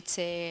in which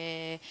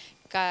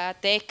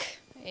CATEC,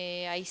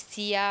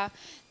 ICEA,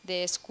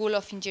 the School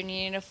of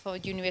Engineering of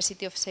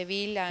University of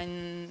Seville,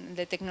 and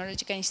the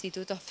Technological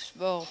Institute of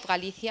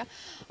Galicia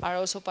are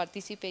also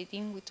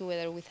participating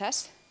together with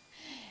us.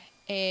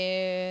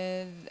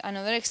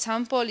 Another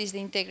example is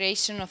the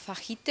integration of a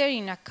heater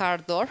in a car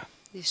door.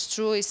 It's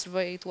true,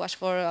 it was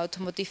for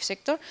automotive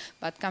sector,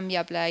 but can be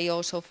applied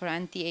also for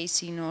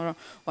anti-aging or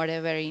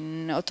whatever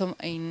in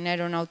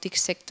aeronautic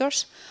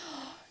sectors.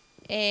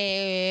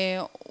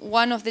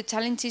 One of the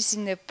challenges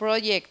in the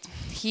project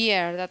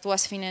here that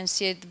was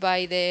financed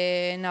by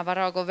the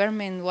Navarra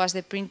government was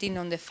the printing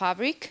on the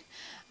fabric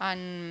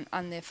and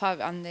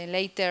the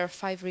later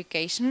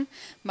fabrication,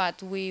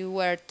 but we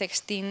were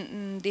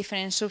testing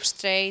different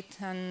substrate,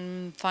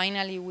 and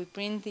finally we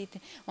printed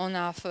on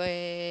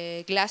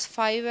a glass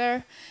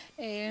fiber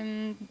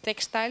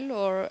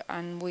textile,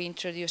 and we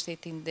introduced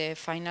it in the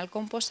final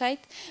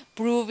composite,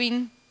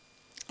 proving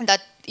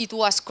that it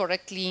was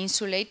correctly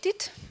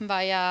insulated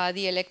via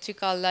the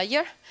electrical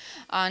layer,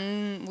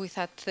 and with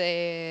a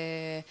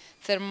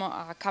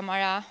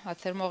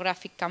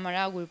thermographic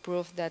camera, we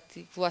proved that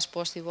it was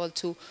possible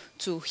to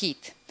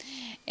heat.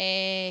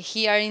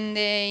 Here in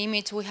the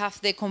image we have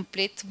the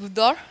complete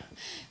door.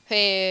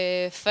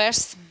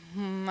 First,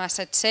 as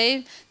I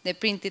said, the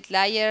printed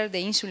layer, the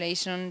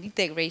insulation,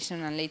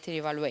 integration, and later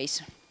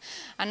evaluation.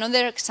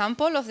 Another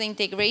example of the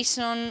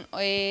integration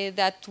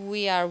that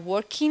we are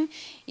working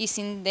is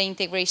in the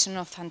integration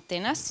of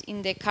antennas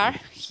in the car.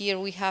 Here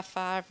we have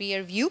a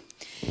rear view.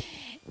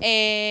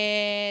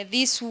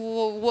 This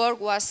work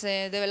was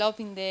developed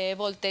in the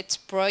Voltage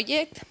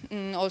project,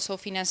 also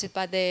financed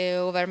by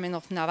the government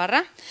of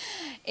Navarra.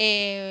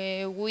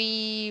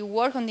 We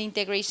work on the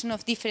integration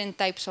of different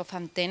types of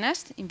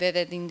antennas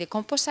embedded in the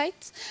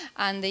composites,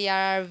 and they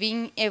are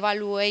being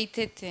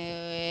evaluated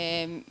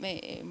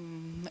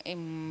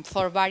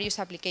for various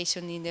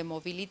applications in the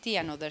mobility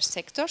and other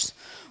sectors.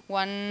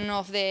 One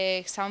of the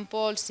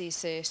examples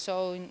is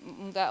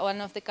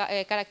one of the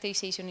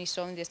characterization is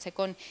shown in the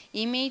second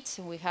image.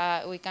 We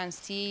can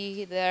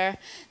see there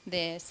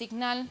the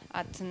signal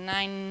at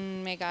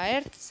 9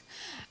 megahertz.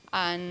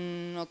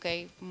 And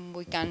okay,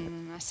 we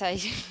can,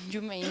 as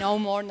you may know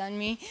more than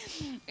me,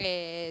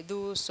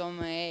 do some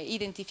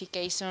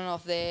identification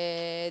of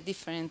the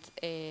different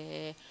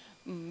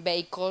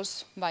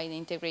vehicles by the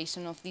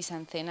integration of these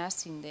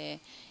antennas in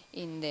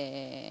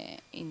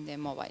the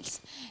mobiles.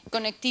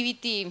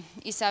 Connectivity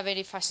is a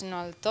very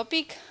fashionable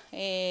topic,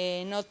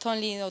 not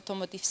only in the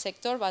automotive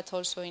sector, but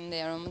also in the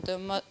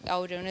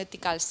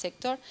aeronautical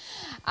sector.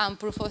 And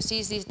proof of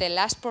this is the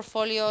last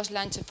portfolios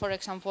launched, for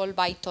example,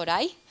 by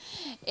Toray,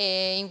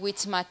 in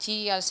which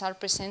materials are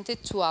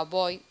presented to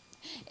avoid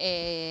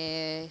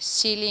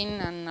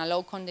shielding and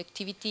allow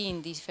conductivity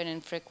in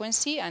different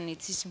frequency, and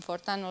it is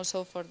important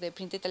also for the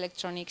printed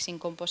electronics in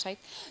composite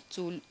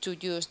to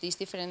use this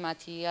different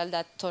material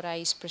that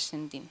Toray is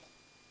presenting.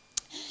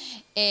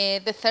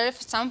 The third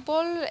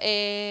example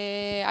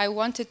I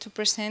wanted to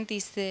present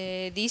is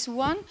this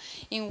one,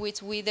 in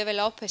which we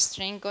develop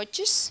strain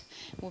gauges,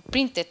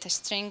 printed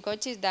strain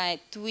gauges that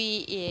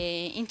we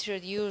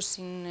introduce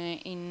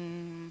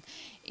in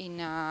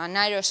an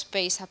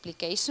aerospace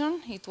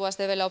application. It was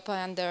developed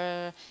in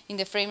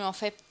the frame of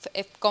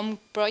HEGAN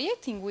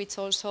project, in which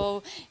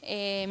also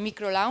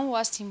MICROLAN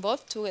was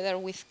involved together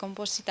with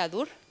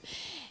Compositadur.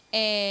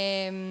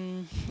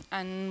 And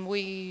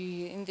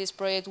in this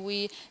project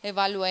we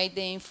evaluate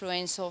the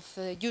influence of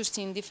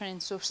using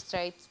different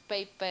substrates,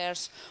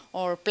 papers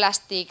or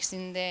plastics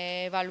in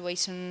the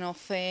evaluation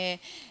of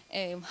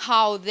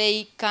how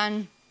they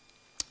can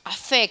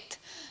affect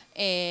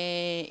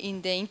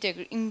in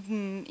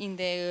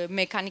the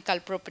mechanical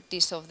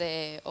properties of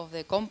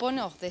the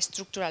component, of the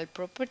structural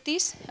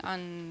properties,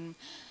 and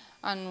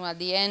at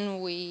the end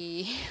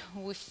we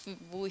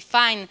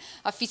find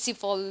a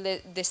feasible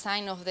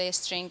design of the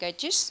strain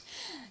gauges.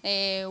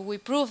 We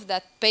proved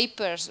that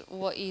papers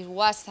it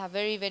was a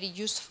very, very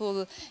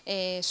useful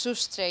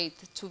substrate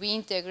to be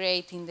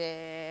integrated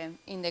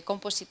in the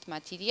composite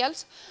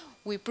materials.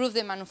 We proved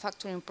the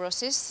manufacturing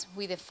process.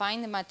 We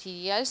defined the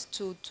materials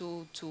to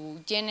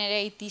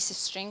generate these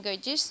strain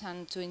gauges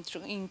and to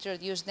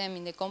introduce them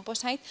in the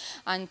composite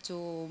and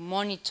to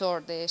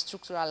monitor the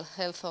structural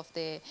health of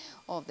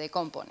the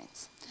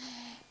components.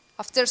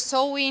 After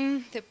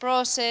showing the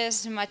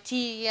process,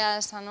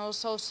 materials, and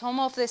also some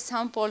of the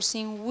samples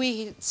in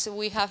which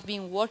we have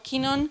been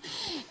working on,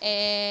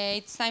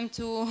 it's time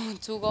to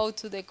go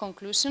to the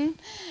conclusion.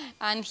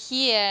 And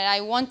here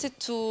I wanted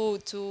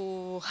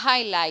to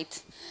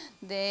highlight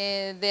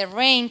the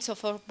range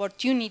of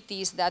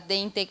opportunities that the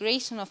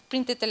integration of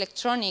printed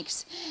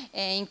electronics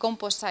in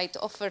composite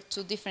offer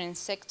to different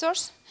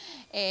sectors.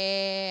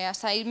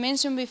 As I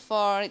mentioned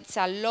before, it's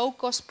a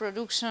low-cost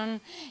production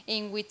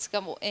in which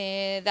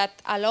that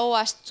allow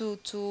us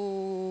to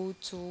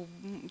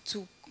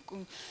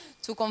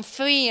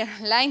confer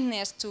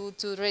lightness,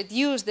 to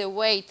reduce the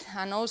weight,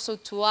 and also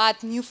to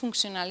add new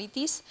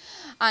functionalities,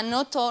 and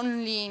not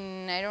only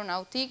in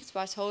aeronautics,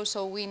 but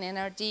also wind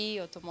energy,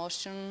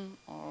 automation,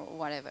 or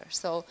whatever.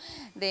 So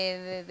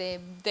the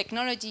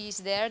technology is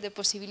there, the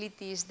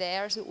possibility is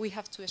there, so we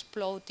have to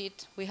exploit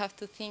it, we have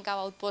to think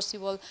about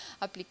possible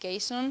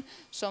application.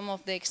 Some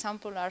of the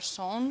examples are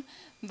shown,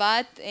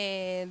 but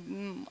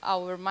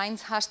our mind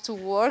has to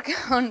work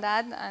on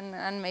that,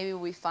 and maybe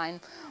we find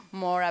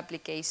more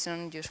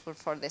application useful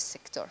for the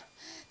sector.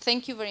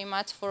 Thank you very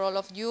much for all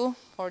of you,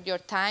 for your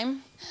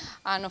time.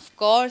 And of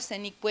course,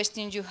 any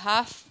questions you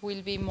have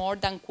will be more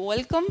than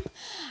welcome.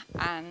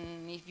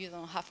 And if you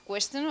don't have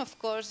questions, of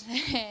course,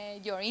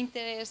 your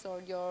interest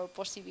or your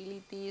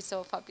possibilities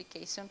of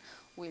application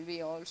will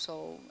be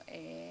also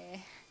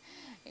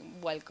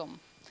welcome.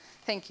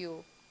 Thank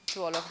you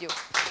to all of you.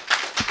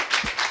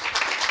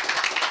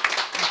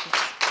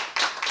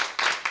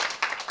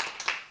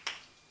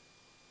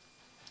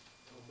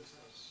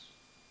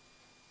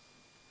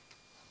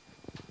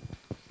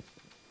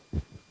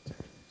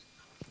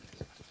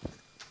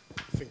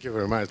 Thank you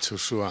very much,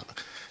 Ursula.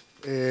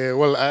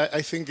 Well,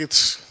 I think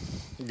it's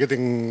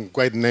getting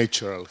quite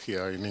natural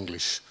here in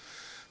English.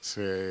 It's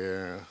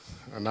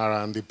an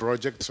R&D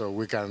project, so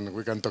we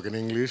can talk in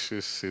English.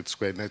 It's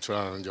quite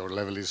natural, and your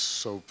level is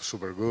so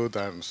super good,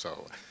 and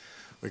so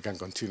we can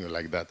continue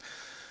like that.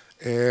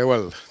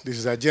 Well, this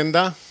is the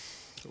agenda.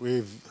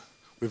 We've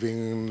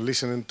been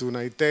listening to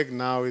NAITEC.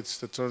 Now it's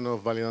the turn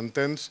of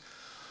Validdantenness.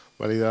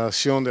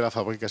 validación de la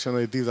fabricación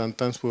aditiva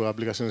d'antennes pour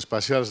aplicaciones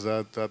espaciales,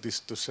 that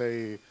is to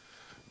say,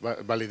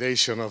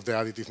 validation of the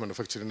additive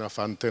manufacturing of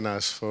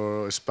antennas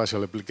for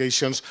spatial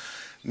applications.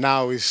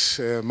 Now is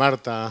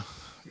Marta,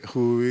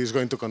 who is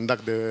going to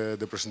conduct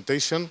the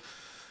presentation.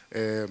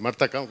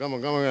 Marta, come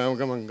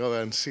on, go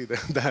and sit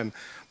down.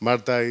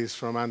 Marta is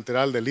from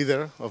ANTERAL, the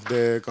leader of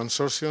the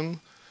consortium.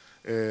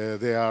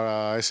 They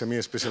are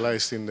SME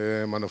specialized in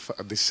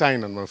the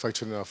design and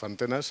manufacturing of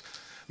antennas,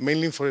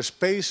 mainly for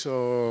space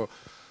or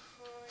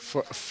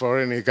for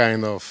any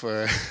kind of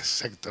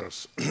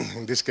sectors.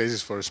 In this case,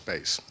 it's for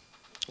space.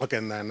 Okay,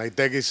 and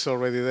NAITEC is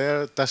already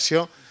there.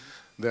 Tasio,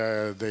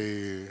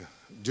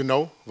 you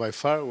know by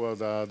far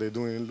what are they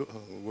doing?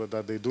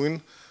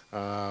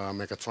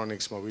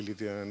 Mechatronics,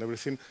 mobility, and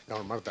everything.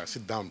 Now, Marta,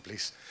 sit down,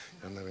 please.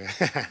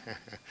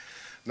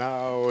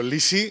 Now,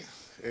 LISI,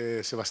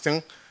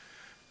 Sebastian.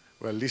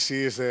 Well,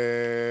 LISI is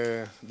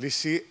the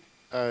LISI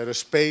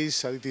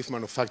AEROSPACE additive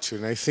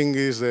manufacturing. I think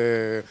is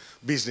the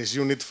business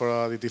unit for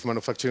additive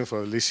manufacturing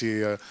for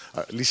LISI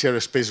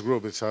AEROSPACE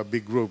group. It's a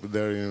big group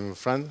there in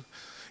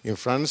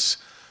France.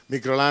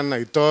 MICROLAN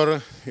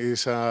AEROSPACE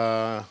is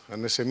an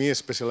SME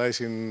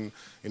specialized in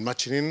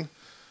machining.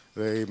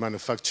 They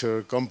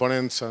manufacture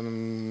components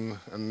and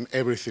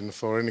everything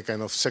for any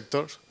kind of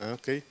sector.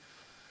 Okay.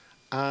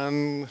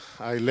 And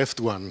I left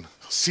one,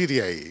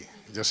 CTA,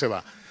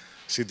 Joseba.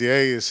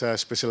 CTA is a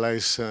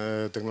specialized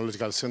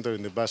technological center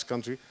in the Basque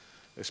Country,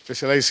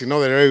 specialized in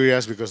other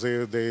areas because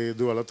they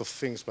do a lot of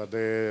things, but they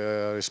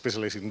are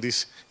specialized in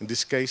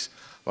this case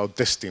about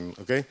testing.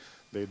 Okay,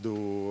 they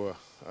do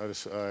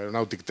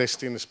aeronautic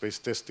testing, space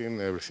testing,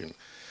 everything.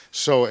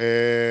 So,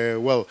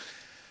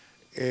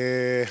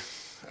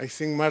 I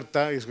think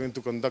Marta is going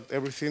to conduct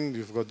everything.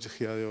 You've got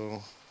here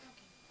your.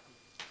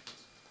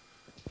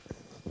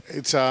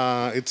 It's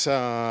a.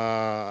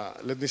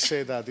 Let me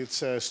say that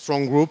it's a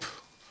strong group.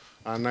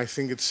 And I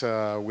think it's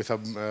with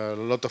a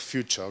lot of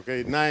future.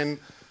 Okay, NAEN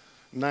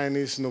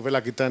is Novela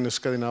Aquitania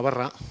Euskadi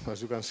Navarra.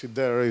 As you can see,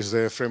 there is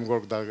the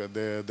framework that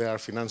they are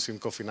financing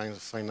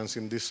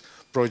this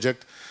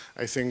project.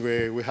 I think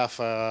we have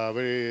a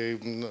very,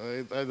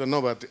 I don't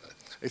know, but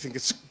I think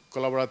it's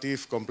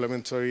collaborative,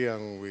 complementary,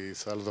 and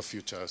with a lot of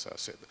future, as I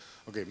said.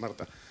 Okay,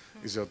 Marta,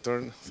 it's your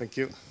turn. Thank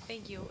you.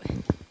 Thank you.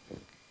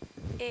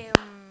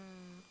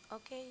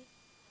 Okay.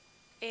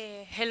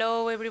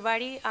 Hello,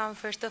 everybody.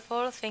 First of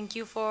all, thank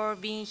you for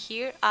being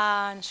here.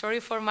 And sorry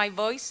for my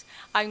voice.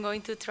 I'm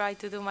going to try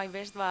to do my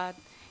best, but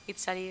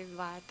it's a little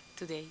bad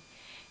today.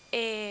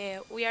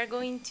 We are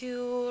going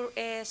to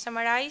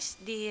summarize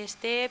the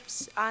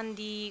steps and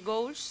the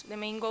goals, the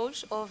main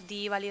goals of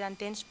the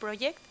Validdantenness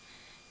project.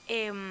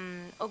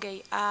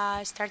 Okay,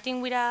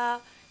 starting with a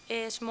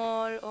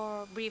small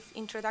or brief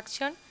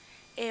introduction.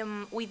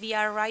 With the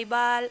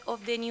arrival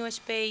of the new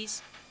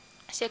space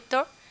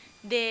sector,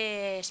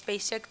 the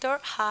space sector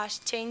has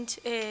changed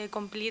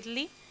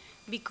completely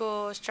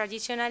because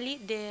traditionally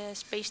the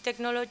space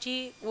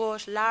technology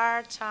was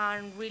large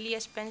and really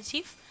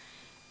expensive,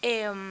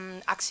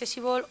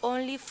 accessible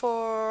only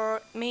for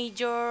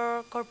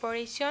major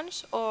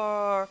corporations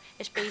or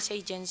space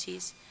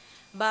agencies.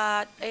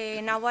 But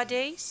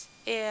nowadays,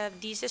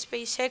 this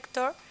space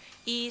sector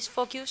is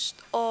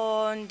focused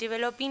on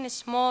developing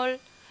smaller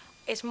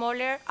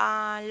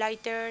and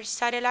lighter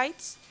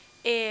satellites,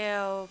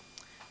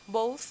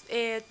 both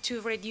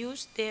to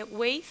reduce the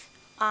weight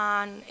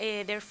and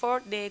therefore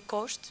the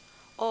cost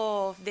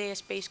of the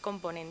space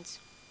components.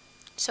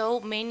 So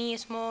many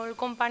small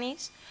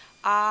companies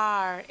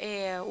are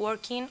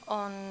working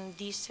on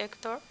this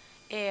sector,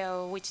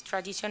 which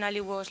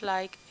traditionally was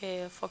like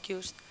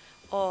focused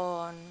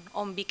on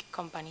big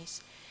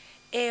companies.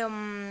 The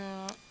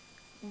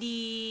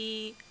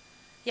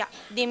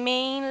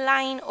main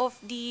line of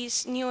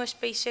this new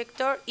space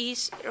sector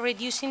is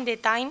reducing the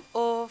time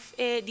of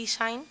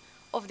design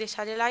of the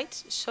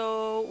satellites,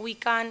 so we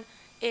can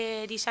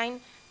design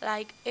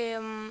like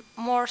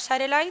more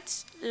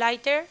satellites,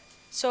 lighter,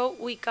 so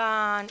we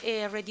can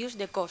reduce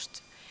the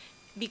cost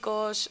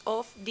because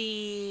of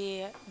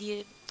the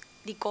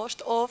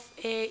cost of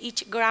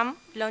each gram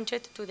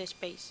launched to the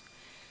space.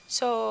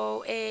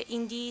 So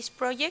in this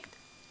project,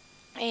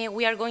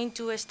 we are going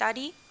to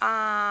study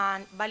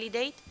and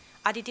validate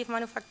additive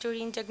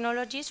manufacturing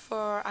technologies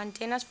for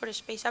antennas for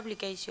space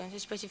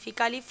applications,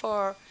 specifically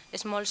for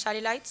small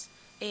satellites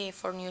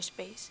for new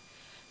space.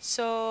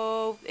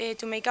 So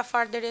to make a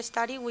further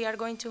study, we are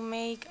going to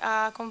make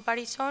a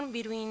comparison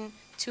between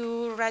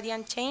two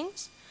radiant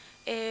chains,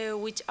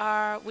 which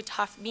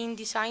have been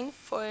designed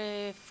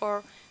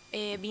for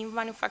being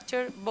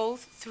manufactured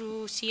both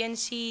through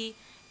CNC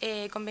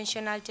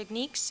conventional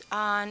techniques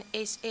and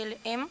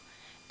SLM,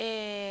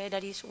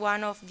 that is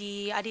one of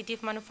the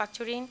additive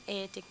manufacturing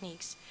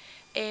techniques.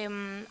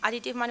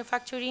 Additive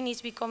manufacturing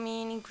is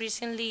becoming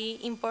increasingly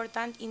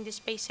important in the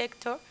space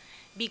sector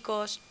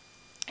because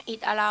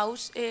it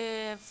allows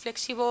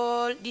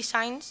flexible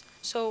designs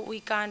so we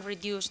can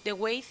reduce the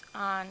weight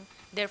and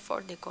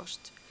therefore the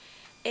cost.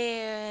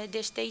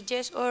 The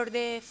stages or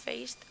the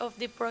phase of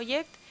the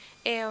project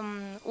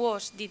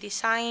was the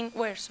design,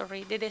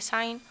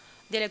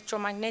 the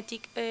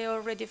electromagnetic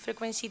or radio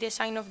frequency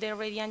design of the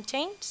radiant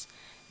chains,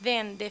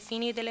 then the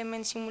finite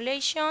element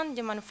simulation,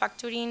 the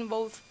manufacturing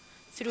both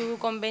through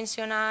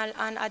conventional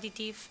and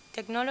additive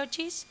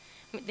technologies,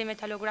 the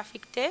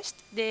metallographic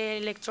test, the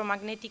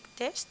electromagnetic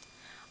test,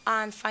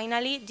 and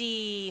finally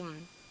the,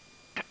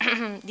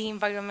 the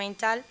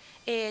environmental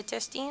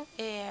testing,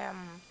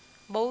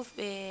 both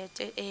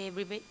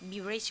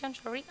vibration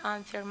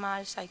and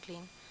thermal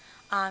cycling,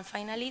 and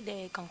finally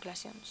the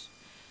conclusions.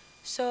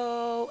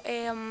 So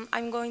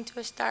I'm going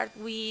to start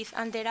with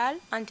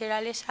ANTERAL.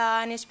 ANTERAL is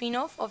an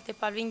spin-off of the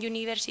Public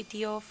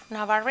University of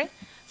Navarre,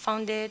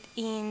 founded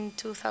in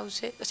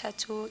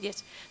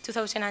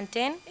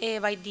 2010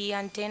 by the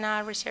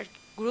Antenna Research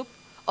Group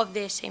of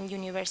the same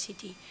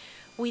university.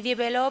 We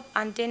develop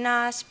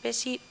antennas,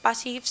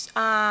 passives,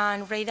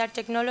 and radar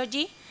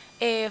technology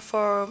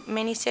for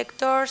many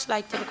sectors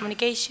like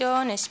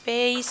telecommunication,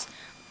 space,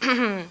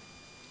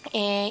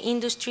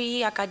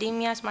 industry,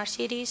 academia, smart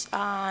cities,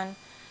 and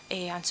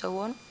so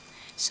on.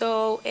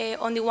 So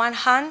on the one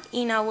hand,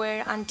 in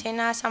our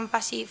antennas and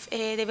passive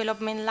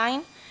development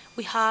line,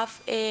 we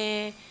have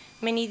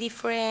many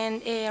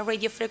different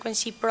radio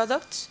frequency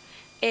products.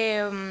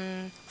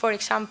 For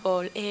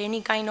example,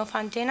 any kind of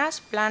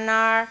antennas,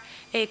 planar,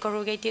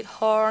 corrugated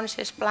horns,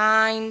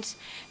 splines,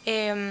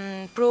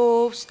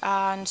 probes,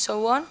 and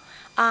so on.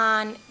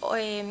 And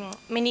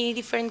many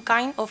different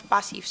kinds of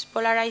passives,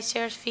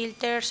 polarizers,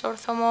 filters,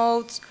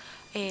 orthomodes,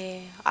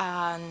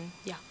 and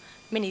yeah,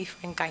 many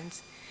different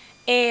kinds.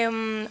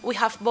 We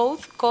have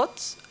both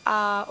COTS,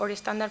 or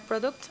standard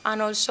products,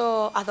 and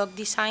also ad hoc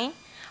design.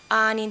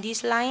 And in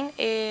this line,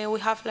 we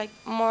have like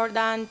more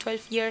than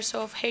 12 years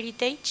of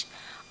heritage.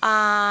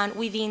 And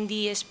within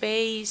the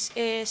space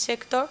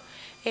sector,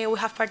 we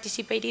have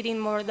participated in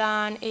more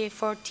than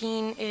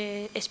 14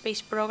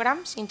 space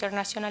programs,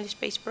 international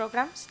space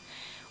programs.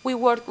 We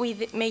work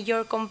with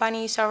major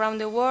companies around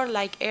the world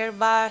like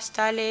Airbus,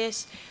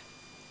 Thales,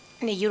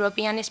 the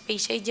European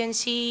Space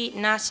Agency,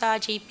 NASA,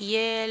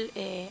 JPL,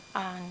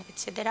 and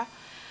etc.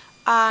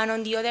 And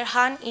on the other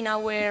hand, in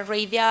our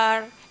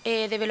radar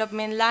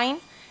development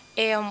line,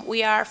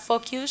 we are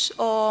focused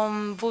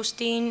on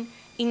boosting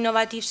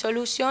innovative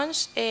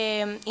solutions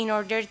in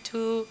order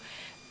to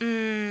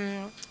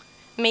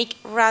make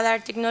radar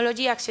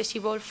technology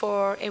accessible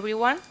for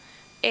everyone.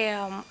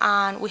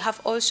 And we have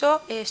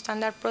also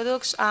standard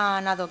products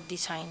and ad hoc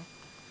design.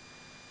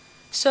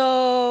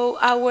 So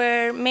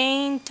our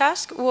main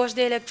task was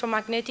the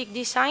electromagnetic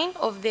design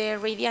of the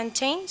radiant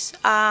chains,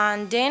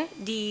 and then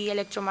the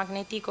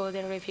electromagnetic or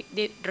the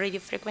radio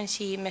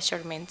frequency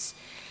measurements.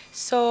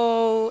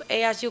 So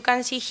as you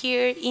can see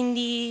here in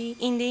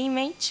the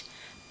image,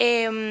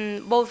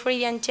 both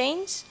radiant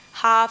chains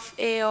have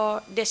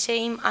the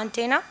same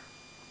antenna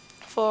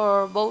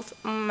for both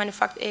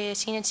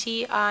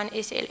CNC and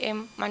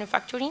SLM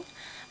manufacturing,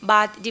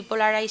 but the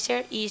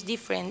polarizer is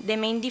different. The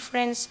main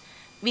difference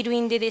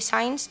between the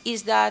designs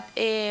is that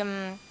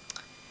the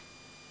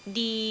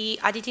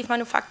additive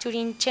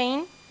manufacturing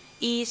chain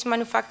is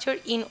manufactured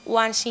in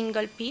one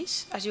single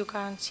piece, as you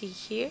can see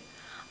here,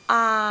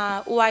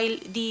 while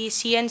the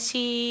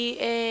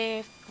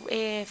CNC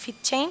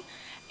fit chain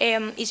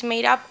is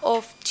made up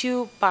of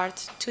two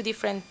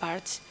different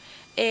parts.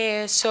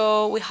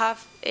 So we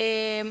have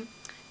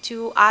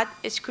to add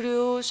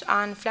screws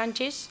and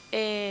flanges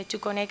to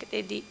connect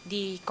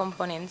the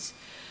components.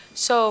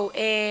 So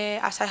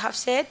as I have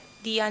said,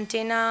 the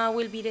antenna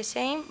will be the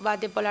same, but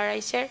the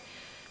polarizer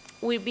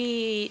will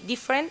be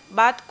different,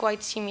 but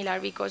quite similar,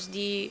 because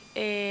the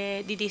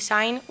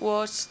design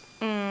was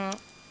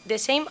the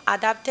same,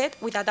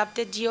 with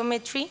adapted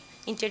geometry,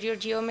 interior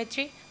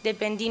geometry,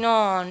 depending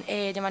on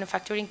the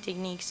manufacturing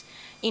techniques,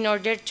 in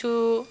order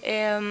to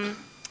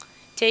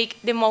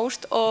take the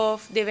most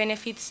of the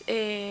benefits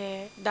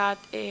that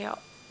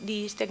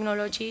these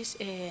technologies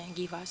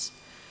give us.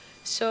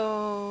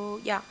 So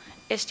yeah,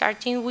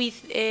 starting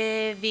with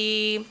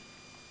the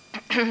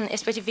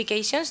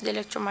specifications, the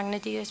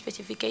electromagnetic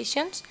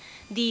specifications,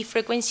 the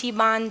frequency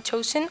band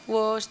chosen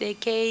was the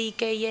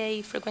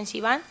KA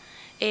frequency band,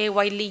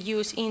 widely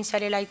used in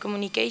satellite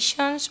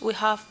communications. We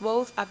have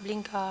both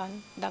uplink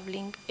and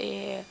downlink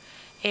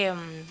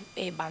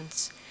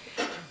bands.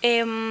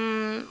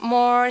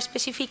 More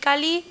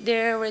specifically,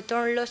 the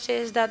return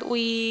losses that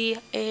we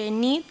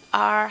need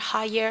are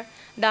higher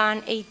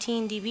than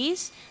 18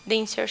 dBs. The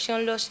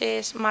insertion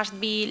losses must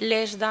be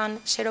less than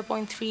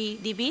 0.3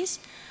 dBs,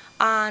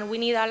 and we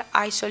need an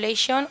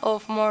isolation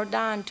of more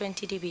than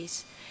 20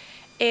 dBs.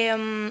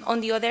 On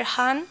the other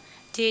hand,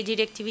 the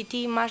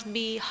directivity must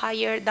be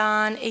higher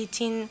than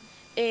 18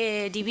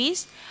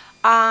 dBs,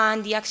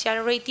 and the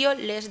axial ratio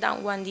less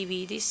than 1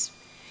 dB.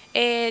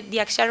 The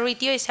axial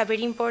ratio is a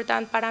very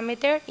important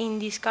parameter in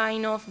this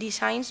kind of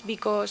designs,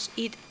 because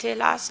it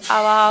tells us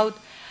about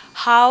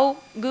how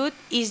good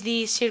is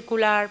the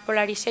circular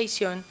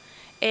polarization.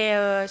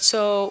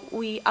 So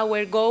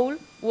our goal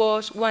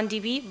was 1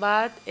 dB,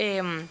 but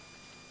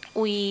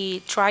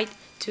we tried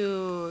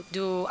to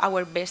do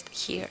our best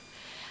here.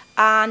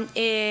 And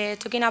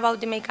talking about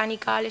the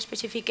mechanical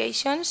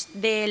specifications,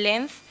 the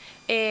length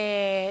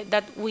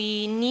that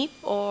we need,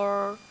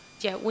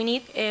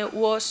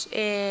 was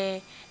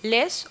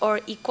less or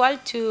equal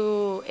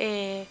to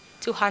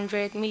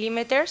 200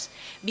 millimeters,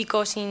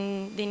 because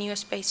in the new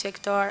space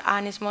sector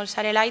and small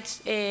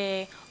satellites,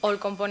 all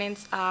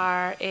components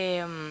are,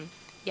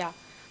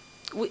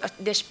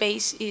 the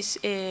space is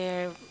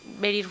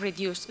very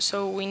reduced,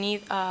 so we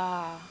need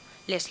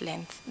less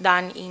length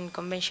than in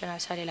conventional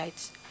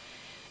satellites.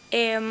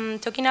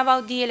 Talking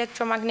about the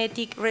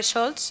electromagnetic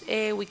results,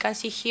 we can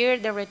see here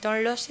the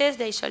return losses,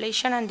 the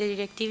isolation, and the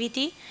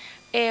directivity.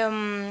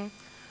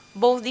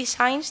 Both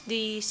designs,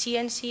 the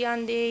CNC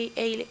and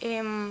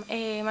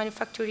the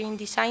manufacturing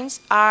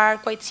designs, are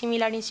quite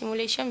similar in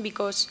simulation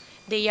because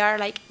they are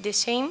like the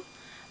same,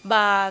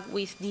 but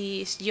with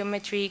these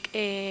geometric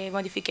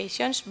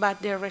modifications,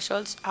 but the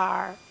results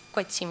are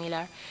quite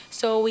similar.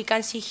 So we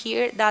can see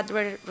here that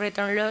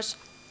return loss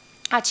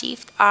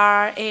achieved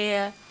are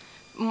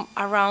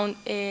around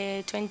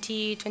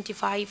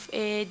 20-25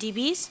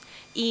 dBs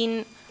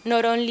in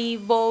not only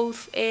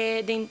both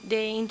the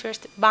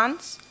interest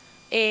bands,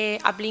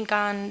 uplink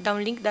and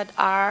downlink, that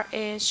are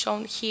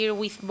shown here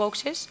with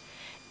boxes,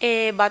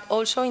 but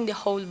also in the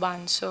whole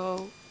band,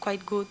 so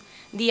quite good.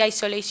 The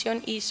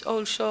isolation is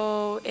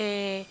also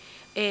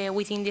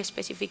within the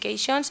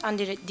specifications, and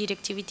the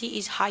directivity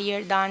is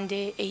higher than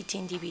the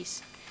 18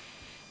 dBs.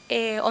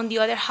 On the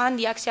other hand,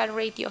 the axial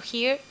ratio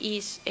here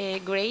is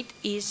great,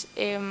 is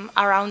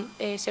around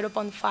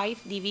 0.5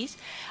 dBs,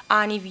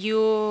 and if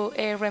you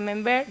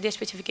remember, the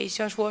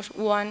specifications was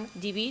 1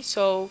 dB,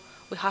 so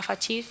we have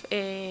achieved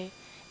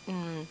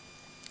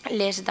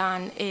less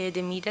than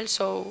the middle,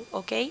 so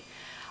okay.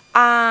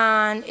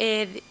 And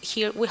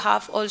here we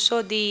have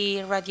also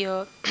the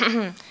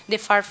the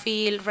far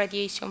field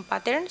radiation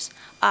patterns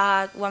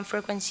at one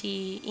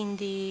frequency in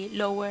the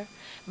lower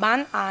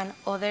band and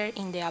other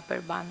in the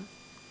upper band.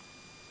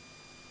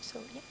 So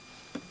yeah,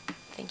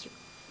 thank you.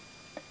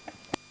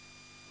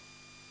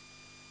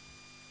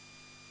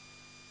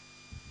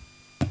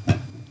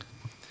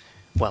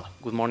 Well,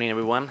 good morning,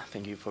 everyone.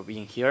 Thank you for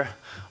being here.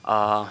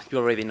 You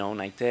already know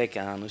NAITEC,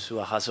 and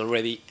Ursula has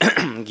already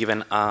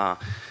given a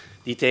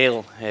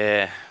detailed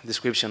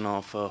description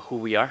of who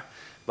we are.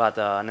 But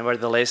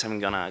nevertheless, I'm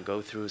going to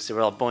go through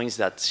several points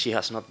that she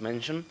has not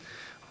mentioned.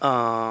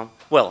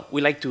 Well,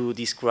 we like to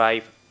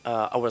describe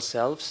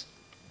ourselves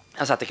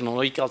as a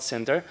technological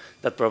center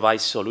that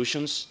provides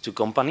solutions to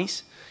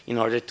companies in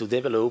order to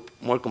develop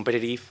more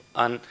competitive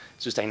and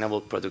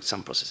sustainable products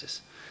and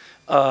processes.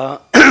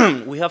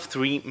 We have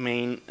three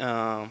main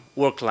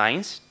work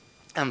lines,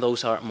 and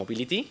those are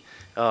mobility,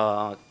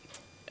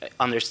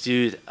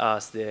 understood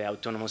as the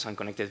autonomous and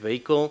connected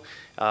vehicle,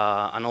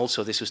 and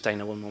also the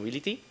sustainable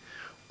mobility.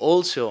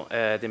 Also,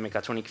 the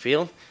mechatronic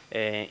field,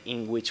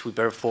 in which we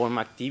perform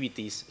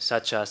activities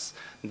such as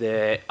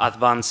the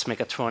advanced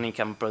mechatronic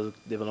and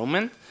product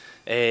development,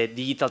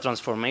 digital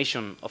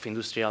transformation of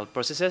industrial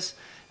processes,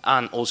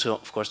 and also,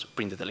 of course,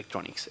 printed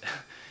electronics.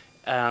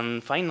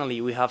 And finally,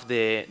 we have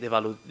the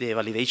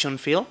validation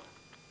field,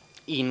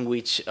 in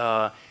which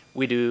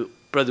we do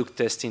product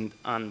testing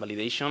and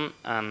validation,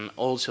 and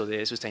also the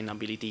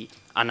sustainability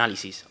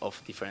analysis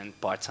of different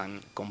parts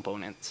and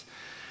components.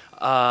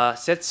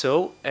 Said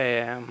so,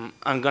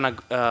 I'm going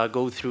to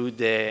go through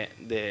the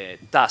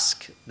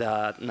task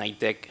that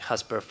NAITEC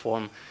has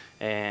performed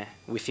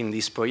within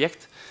this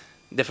project.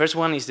 The first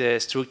one is the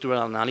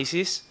structural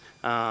analysis,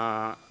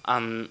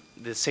 and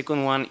the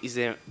second one is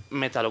the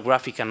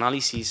metallographic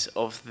analysis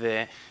of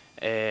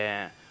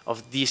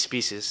these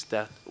pieces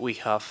that we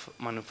have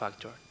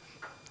manufactured.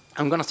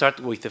 I'm going to start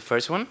with the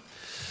first one,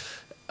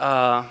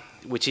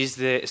 which is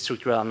the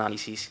structural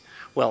analysis.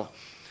 Well,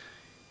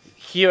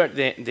 here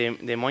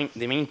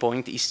the main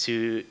point is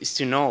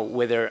to know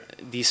whether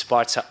these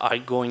parts are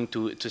going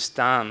to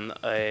stand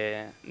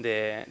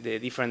the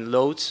different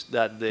loads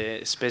that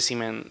the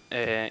specimen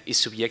is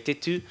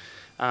subjected to.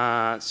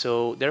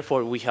 So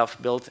therefore, we have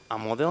built a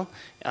model,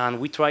 and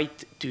we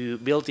tried to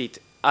build it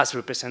as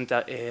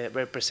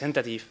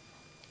representative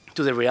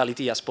to the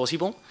reality as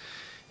possible.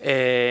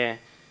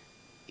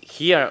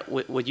 Here,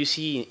 what you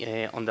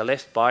see on the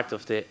left part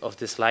of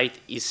the slide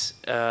is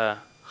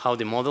how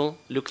the model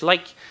looks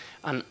like,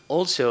 and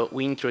also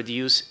we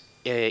introduce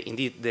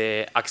indeed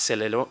the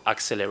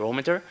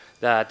accelerometer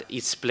that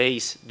is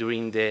placed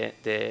during the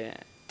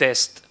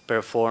test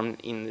performed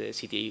in the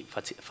city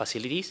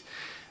facilities.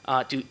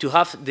 To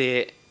have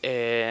the,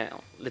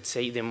 let's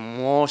say, the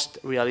most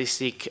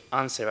realistic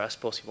answer as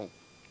possible.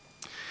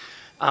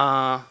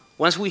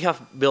 Once we have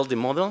built the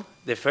model,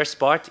 the first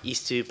part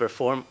is to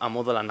perform a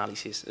model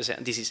analysis.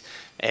 This is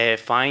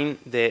find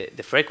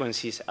the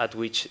frequencies at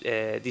which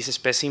this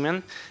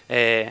specimen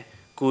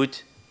could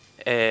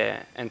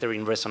enter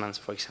in resonance,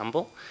 for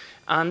example,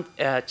 and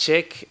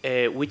check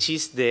which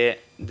is the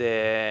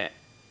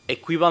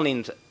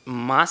equivalent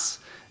mass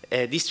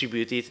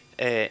distributed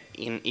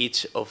in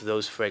each of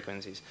those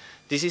frequencies.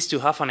 This is to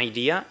have an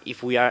idea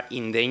if we are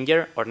in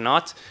danger or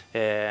not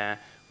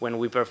when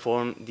we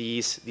perform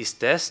this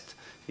test,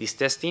 this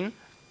testing.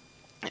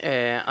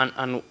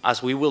 And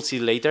as we will see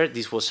later,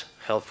 this was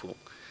helpful.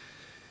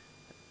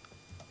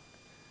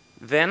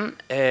 Then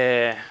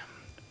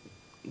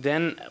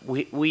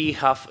we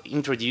have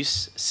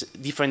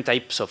introduced different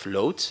types of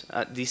loads.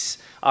 These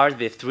are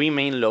the three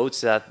main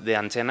loads that the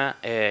antenna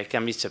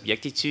can be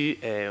subjected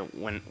to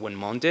when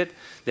mounted.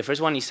 The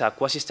first one is a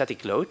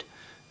quasi-static load.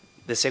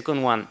 The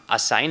second one, a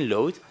sine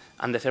load.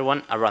 And the third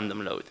one, a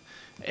random load.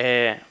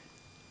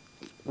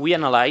 We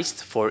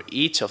analyzed for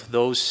each of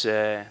those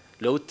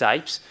load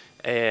types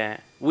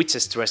which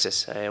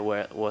stresses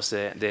was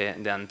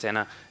the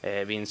antenna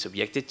being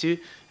subjected to.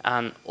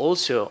 And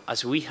also,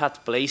 as we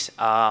had placed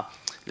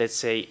let's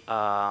say,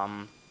 a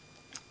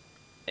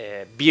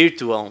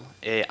virtual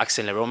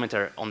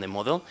accelerometer on the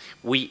model,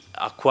 we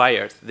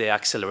acquired the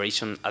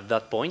acceleration at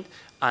that point,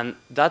 and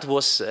that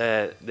was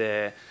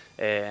the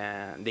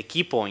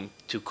key point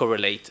to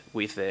correlate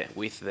with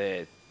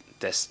the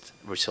test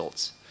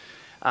results.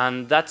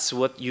 And that's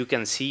what you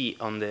can see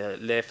on the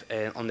left,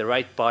 on the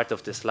right part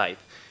of the slide.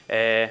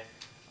 I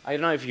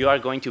don't know if you are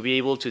going to be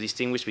able to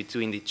distinguish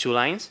between the two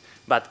lines,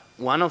 but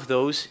one of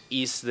those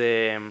is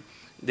the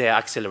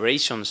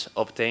accelerations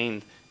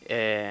obtained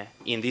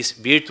in this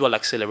virtual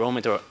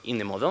accelerometer in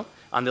the model,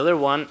 and the other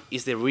one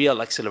is the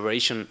real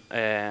acceleration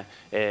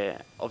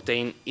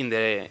obtained in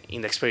the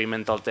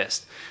experimental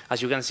test.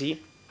 As you can see,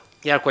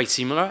 they are quite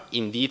similar.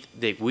 Indeed,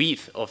 the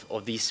width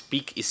of this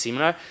peak is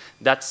similar.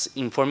 That's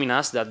informing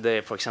us that,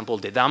 for example,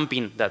 the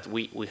damping that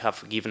we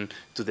have given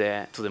to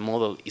the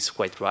model is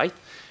quite right.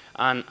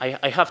 And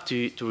I have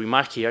to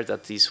remark here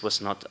that this was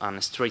not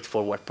a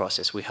straightforward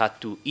process. We had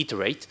to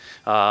iterate,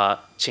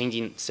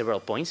 changing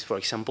several points. For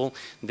example,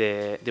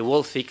 the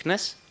wall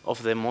thickness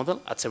of the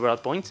model at several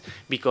points,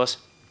 because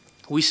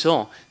we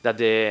saw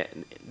that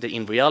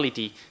in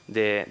reality,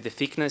 the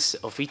thickness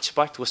of each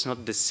part was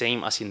not the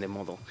same as in the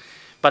model.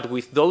 But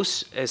with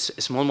those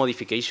small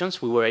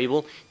modifications, we were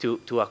able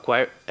to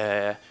acquire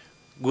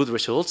good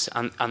results.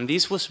 And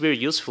this was very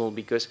useful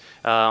because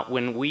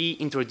when we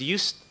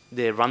introduced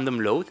the random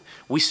load,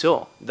 we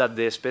saw that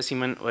the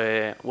specimen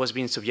was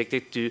being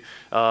subjected to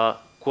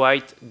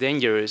quite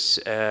dangerous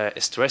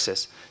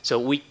stresses. So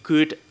we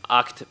could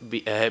act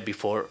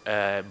before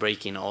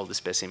breaking all the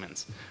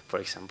specimens, for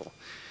example.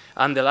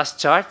 And the last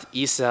chart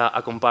is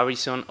a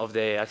comparison of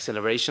the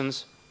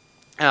accelerations.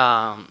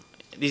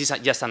 This is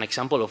just an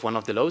example of one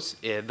of the loads.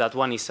 That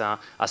one is a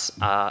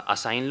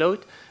sine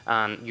load,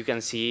 and you can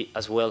see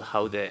as well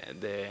how the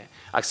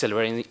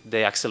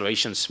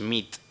accelerations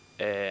meet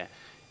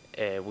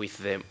with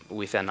the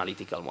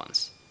analytical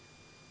ones.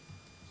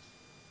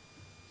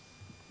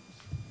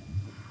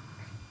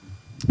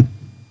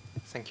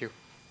 Thank you.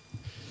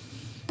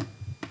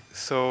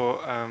 So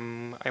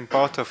I'm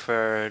part of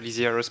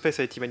LISI AEROSPACE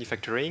IT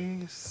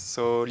Manufacturing.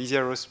 So LISI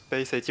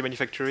AEROSPACE IT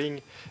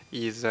Manufacturing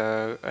is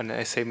an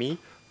SME,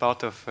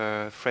 part of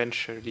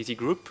French LISI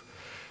group.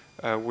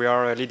 We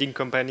are a leading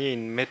company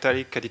in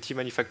metallic additive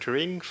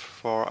manufacturing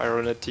for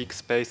aeronautics,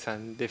 space,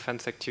 and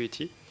defense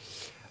activity.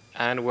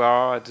 And we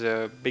are at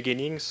the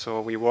beginning, so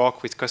we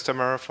work with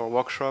customer for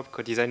workshop,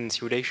 co-design and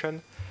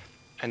simulation,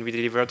 and we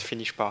delivered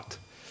finished part.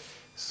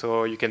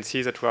 So you can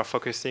see that we are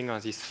focusing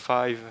on these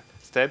 5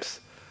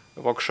 steps: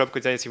 workshop,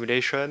 co-design,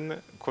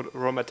 simulation,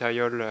 raw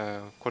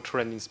material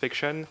control and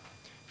inspection,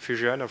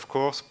 fusion, of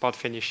course, part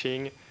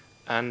finishing,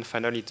 and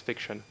final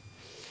inspection.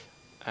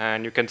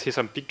 And you can see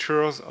some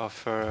pictures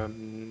of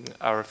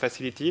our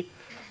facility.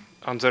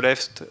 On the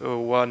left,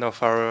 one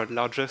of our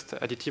largest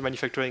additive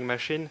manufacturing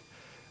machine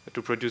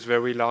to produce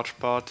very large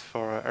parts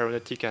for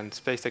aeronautic and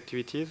space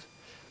activities.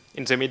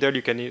 In the middle,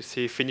 you can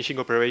see finishing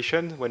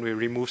operation when we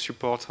remove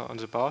support on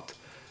the part.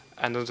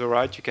 And on the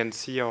right, you can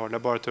see our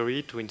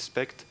laboratory to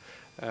inspect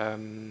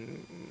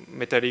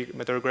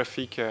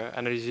metallographic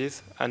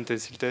analysis and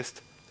tensile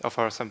test of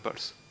our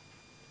samples.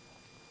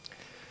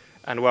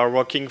 And we are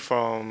working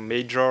for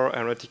major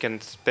aeronautic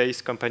and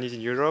space companies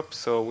in Europe,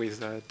 so with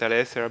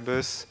Thales,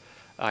 Airbus,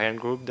 Ariane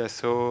Group,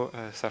 Dassault,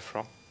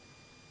 Safran.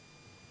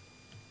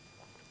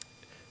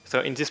 So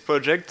in this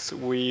project,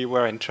 we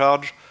were in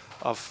charge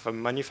of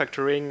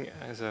manufacturing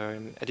the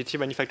additive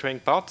manufacturing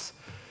parts.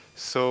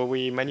 So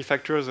we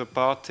manufacture the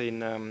part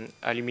in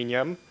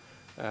aluminium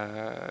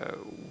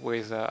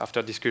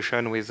after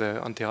discussion with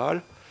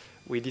ANTERAL.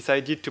 We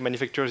decided to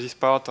manufacture this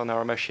part on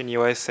our machine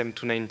EOS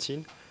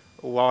M219,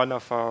 one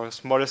of our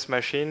smallest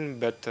machine,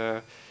 but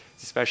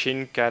this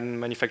machine can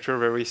manufacture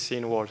very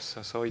thin walls.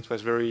 So it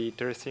was very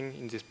interesting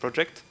in this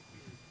project.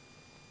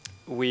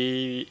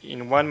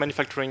 In one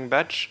manufacturing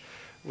batch,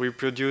 we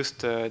produced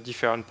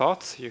different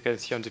parts. You can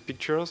see on the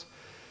pictures.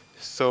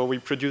 So we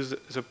produced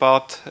the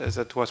part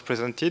that was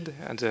presented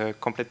and the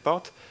complete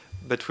part,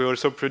 but we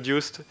also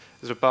produced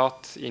the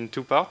part in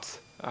 2 parts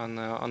on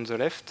the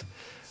left,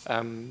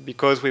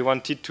 because we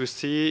wanted to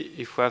see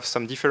if we have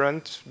some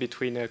difference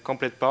between a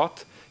complete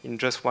part in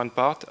just one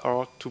part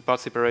or 2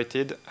 parts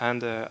separated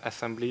and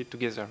assembly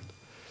together.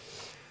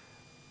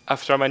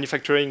 After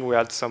manufacturing, we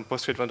had some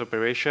post-treatment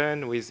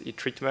operation with heat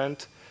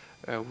treatment.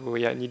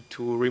 We need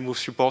to remove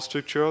support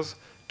structures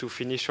to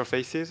finish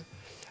surfaces.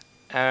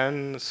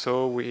 And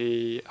so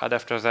we had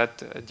after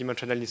that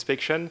dimensional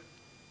inspection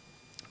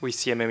with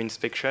CMM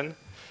inspection.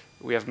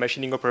 We have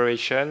machining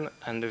operation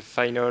and the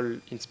final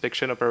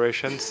inspection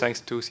operation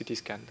thanks to CT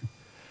scan.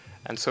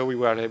 And so we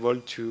were able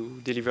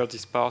to deliver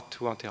this part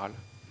to ANTERAL.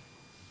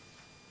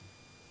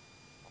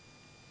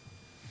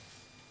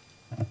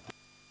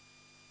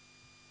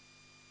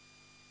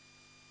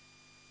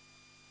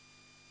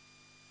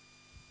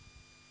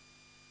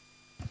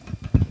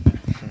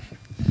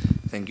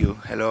 Thank you.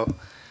 Hello.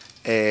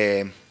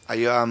 I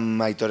am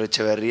Aitor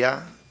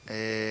Echeverria,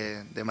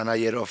 the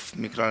manager of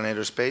MICROLAN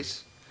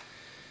AEROSPACE.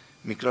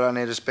 MICROLAN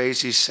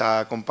AEROSPACE is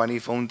a company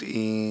founded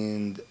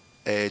in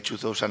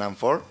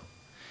 2004.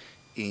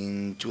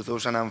 In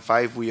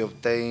 2005, we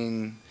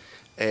obtained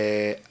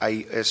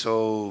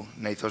ISO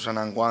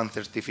 9001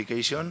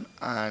 certification,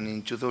 and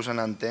in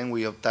 2010,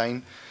 we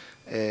obtained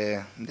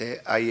the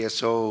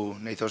ISO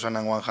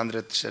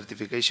 9100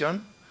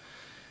 certification.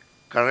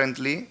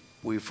 Currently,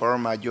 we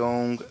form a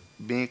young,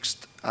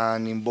 mixed,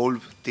 and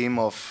involved team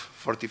of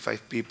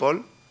 45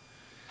 people.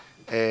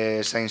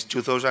 Since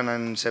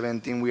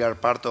 2017, we are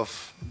part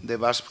of the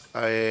Basque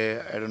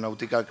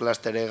aeronautical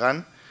cluster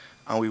HEGAN,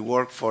 and we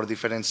work for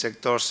different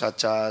sectors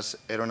such as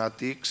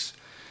aeronautics,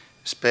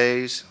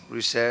 space,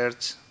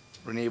 research,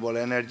 renewable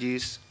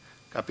energies,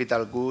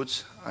 capital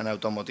goods, and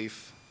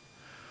automotive.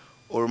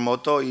 Our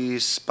motto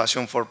is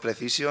passion for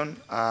precision,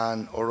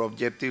 and our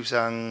objectives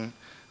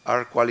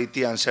are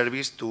quality and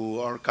service to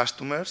our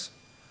customers.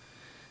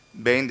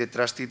 Being the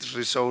trusted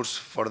resource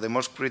for the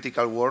most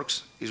critical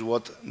works is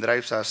what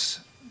drives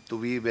us to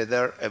be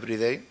better every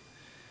day.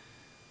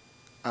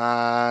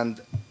 And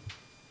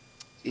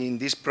in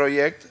this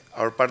project,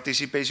 our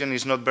participation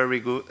is not very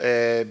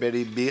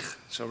big.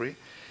 Sorry.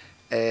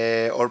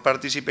 Our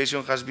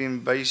participation has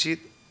been based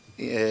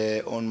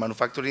on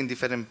manufacturing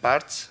different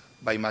parts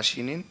by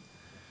machining.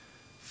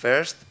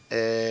 First,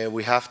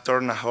 we have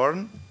turned a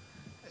horn.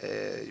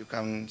 You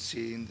can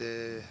see in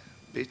the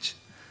beach,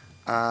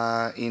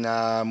 in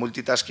a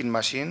multitasking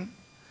machine.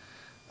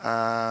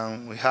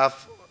 We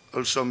have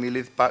also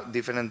milled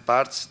different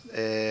parts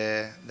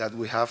that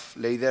we have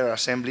later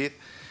assembled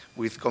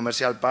with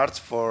commercial parts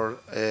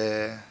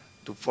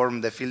to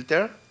form the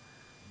filter.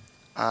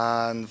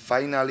 And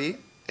finally,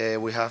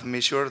 we have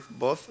measured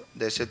both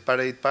the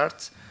separate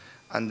parts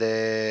and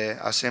the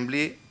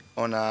assembly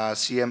on a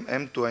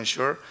CMM to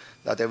ensure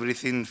that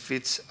everything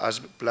fits as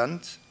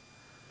planned.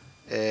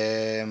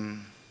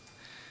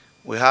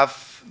 We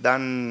have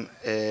done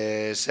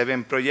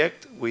 7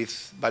 projects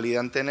with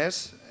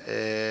Validdantenness,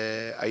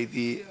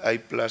 I+D+I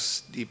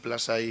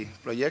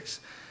projects,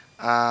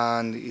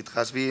 and it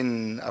has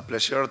been a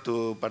pleasure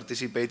to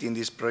participate in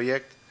this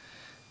project,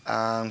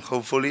 and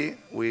hopefully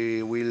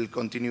we will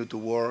continue to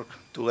work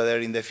together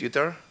in the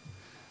future.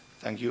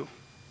 Thank you.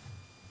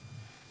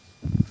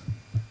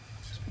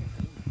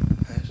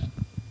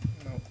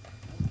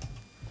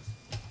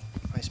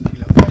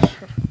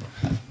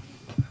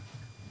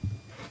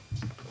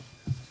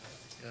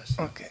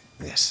 Okay,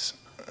 yes.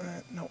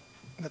 No,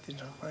 that is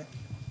not fine.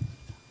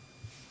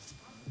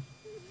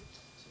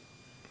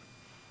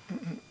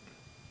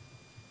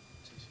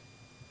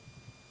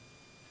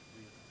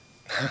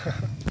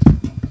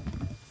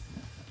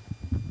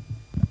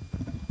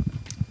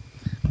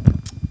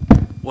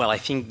 Well, I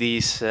think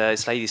this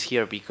slide is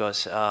here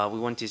because we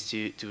wanted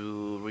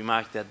to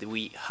remark that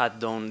we had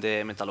done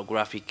the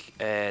metallographic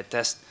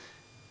test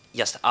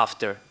just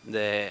after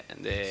the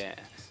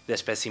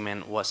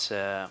specimen was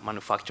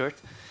manufactured.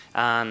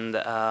 And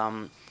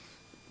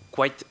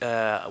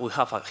we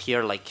have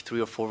here like 3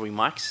 or 4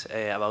 remarks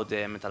about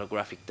the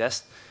metallographic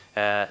test.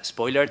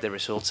 Spoiler, the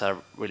results are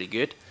really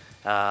good.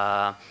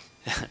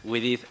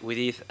 We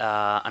did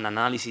an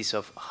analysis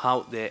of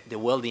how the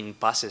welding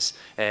passes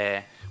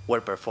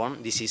were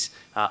performed. This is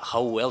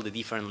how well the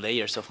different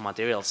layers of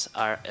materials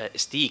are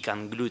stick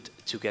and glued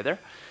together.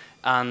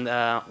 And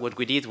what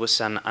we did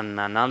was an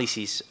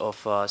analysis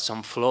of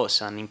some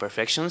flaws and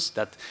imperfections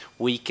that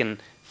we can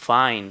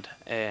find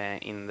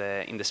in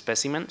the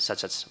specimen,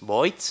 such as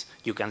voids.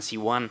 You can see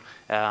one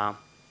on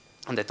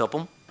the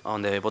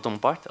bottom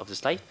part of the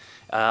slide.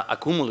 A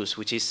cumulus,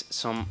 which is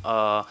some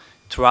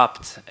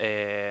trapped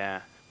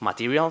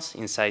materials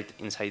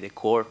inside the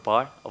core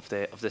part of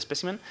the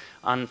specimen.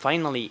 And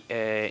finally,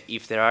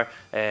 if there are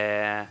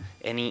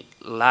any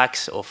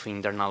lacks of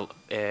internal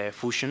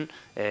fusion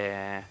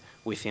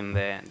within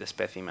the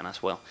specimen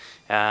as well.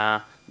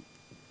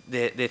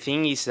 The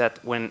thing is that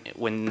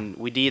when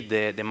we did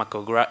the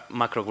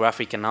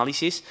macrographic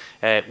analysis,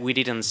 we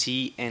didn't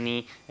see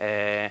any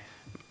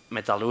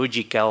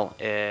metallurgical,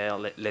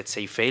 let's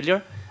say,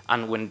 failure.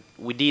 And when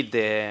we did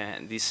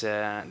this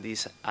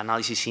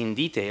analysis in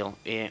detail,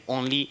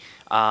 only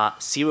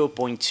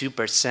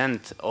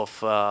 0.2%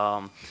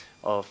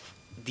 of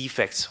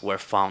defects were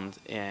found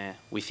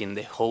within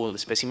the whole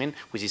specimen,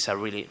 which is a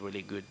really,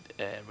 really good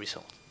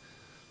result.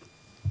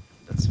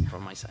 That's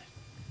from my side.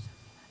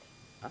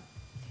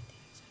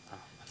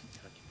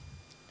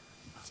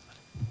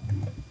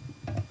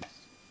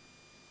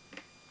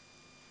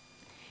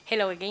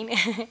 Hello again.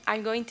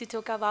 I'm going to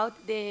talk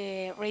about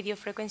the radio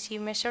frequency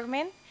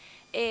measurement.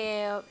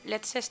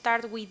 Let's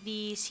start with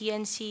the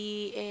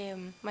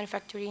CNC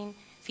manufacturing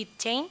feed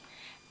chain.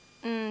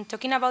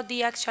 Talking about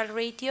the actual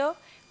ratio,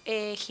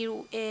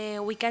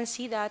 here we can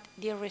see that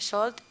the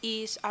result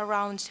is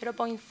around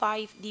 0.5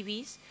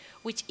 dBs,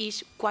 which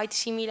is quite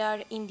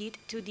similar indeed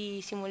to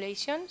the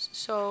simulations,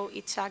 so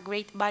it's a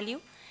great value.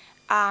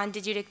 And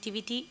the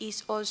directivity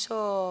is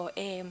also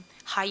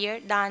higher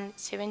than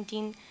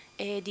 17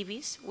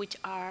 dBs, which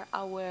are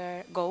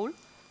our goal.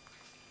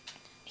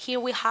 Here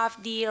we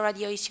have the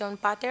radiation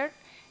pattern,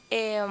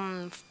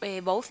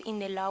 both in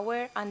the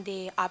lower and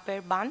the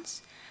upper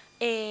bands.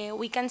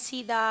 We can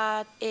see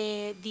that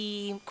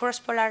the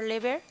cross-polar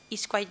level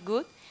is quite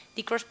good.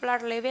 The cross-polar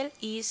level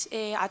is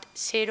at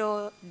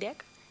 0 dec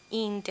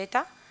in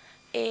theta,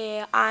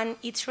 and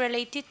it's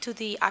related to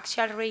the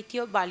actual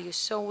ratio values.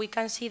 So we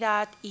can see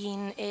that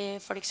in,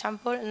 for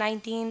example,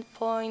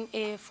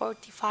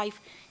 19.45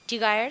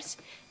 gigahertz,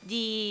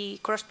 the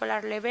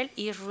cross-polar level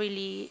is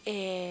really,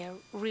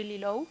 really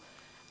low,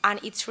 and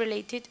it's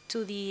related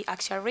to the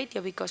actual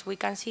ratio, because we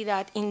can see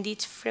that in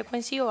this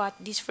frequency, or at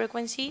this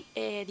frequency,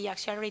 the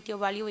actual ratio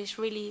value is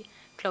really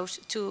close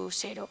to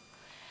 0.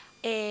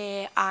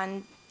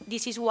 And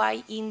this is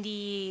why in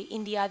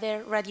the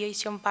other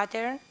radiation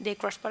pattern, the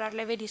cross-polar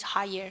level is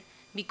higher,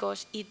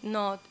 because it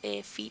not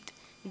fit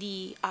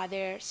the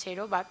other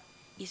 0, but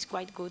it's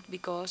quite good,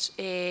 because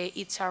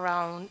it's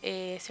around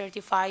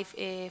 35,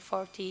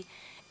 40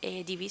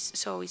 dBs,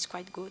 so it's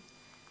quite good.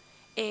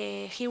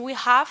 Here we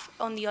have,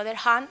 on the other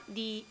hand,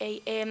 the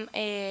AM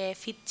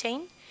feed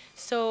chain.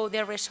 So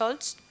the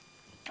results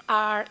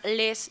are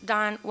less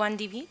than 1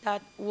 dB,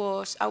 that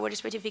was our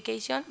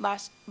specification,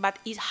 but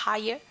is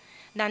higher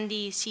than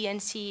the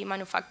CNC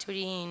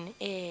manufacturing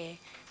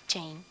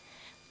chain.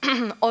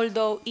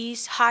 Although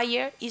it's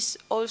higher, it's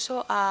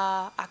also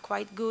a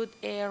quite good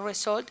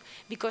result,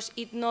 because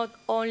it not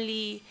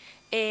only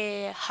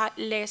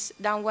less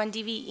than 1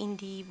 dB in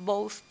the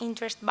both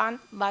interest band,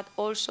 but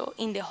also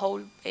in the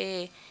whole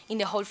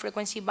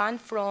frequency band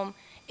from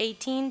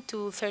 18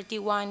 to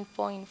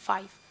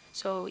 31.5.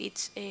 So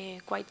it's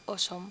quite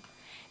awesome.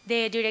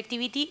 The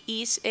directivity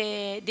is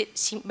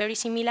very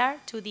similar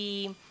to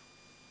the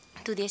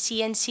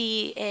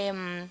CNC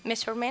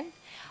measurement,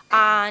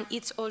 and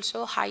it's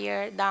also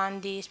higher than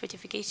the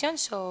specification,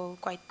 so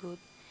quite good.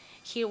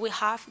 Here we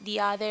have the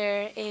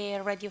other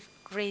radio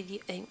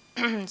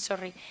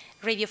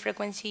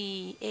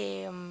frequency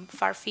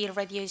far field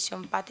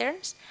radiation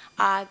patterns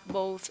at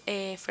both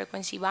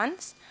frequency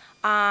bands,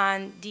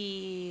 and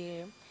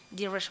the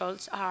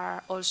results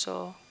are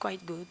also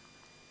quite good.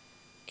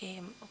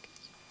 Okay.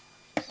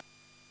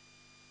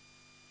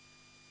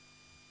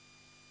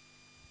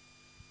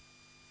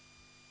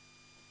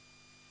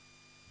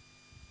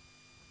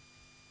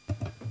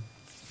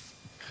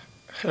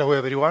 Hello,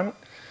 everyone.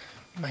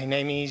 My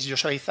name is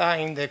Joshua Iza.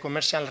 I'm the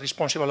commercial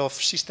responsible of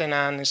system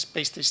and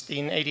space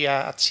testing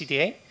area at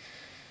CTA.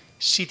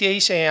 CTA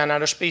is an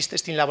aerospace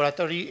testing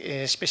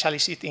laboratory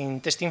specialized in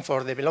testing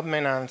for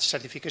development and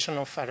certification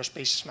of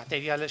aerospace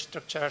materials,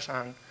 structures,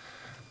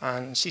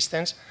 and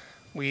systems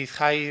with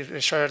high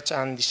research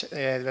and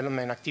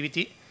development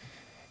activity.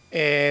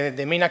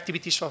 The main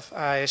activities of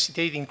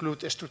CTA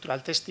include structural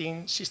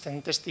testing,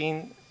 system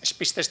testing,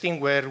 space testing,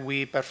 where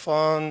we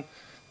perform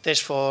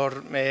tests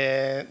for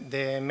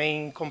the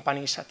main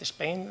companies at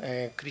Spain,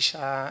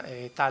 Crisa,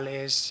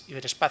 Thales,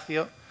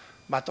 Iberespacio,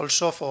 but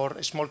also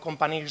for small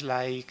companies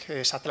like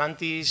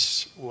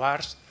Satlantis,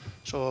 UARS.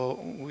 So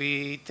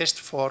we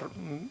test for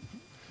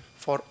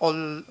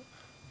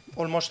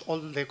almost all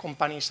the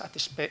companies at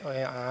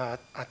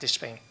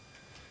Spain.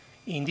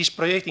 In this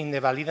project, in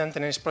the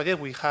Validdantenness project,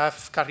 we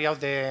have carried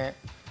out the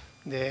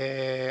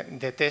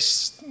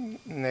tests,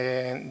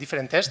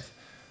 different tests,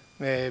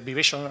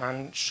 vibration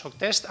and shock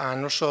test,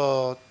 and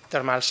also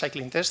thermal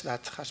cycling test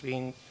that has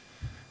been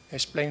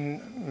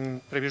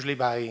explained previously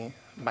by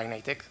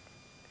NAITEC.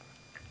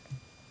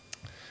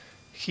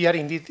 Here,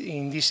 indeed,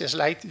 in this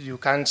slide, you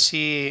can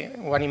see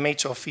one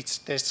image of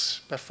each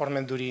test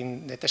performed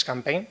during the test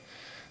campaign.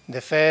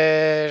 The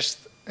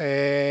first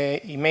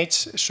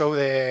image shows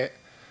the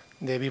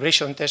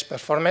vibration test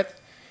performed.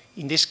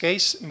 In this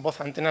case, both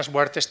antennas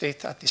were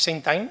tested at the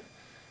same time,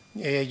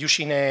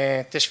 using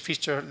a test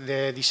feature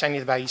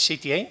designed by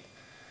CTA.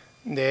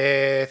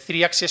 The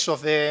 3 axes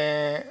of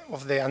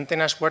the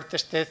antennas were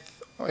tested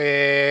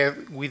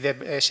with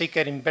the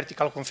shaker in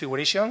vertical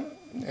configuration,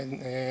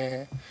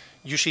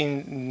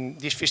 using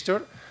this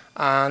feature.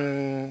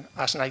 And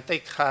as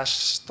NAITEC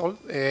has told,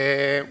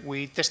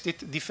 we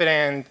tested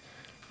different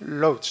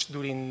loads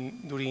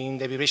during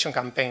the vibration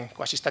campaign: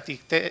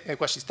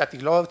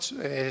 quasi-static loads,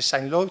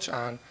 sine loads,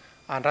 and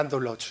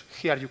random loads.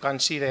 Here you can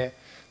see the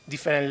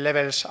different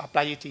levels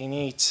applied in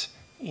each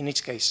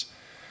case.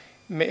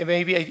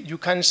 Maybe you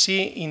can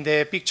see in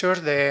the picture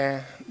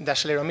the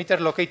accelerometer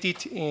located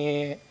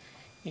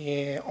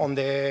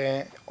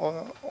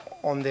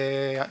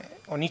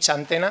on each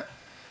antenna.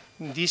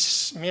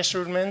 these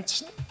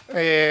measurements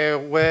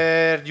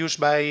were used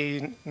by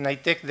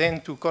NAITEC then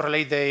to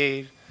correlate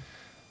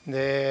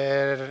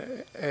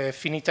their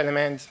finite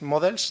element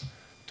models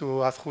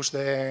to adjust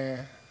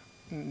the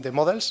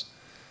models.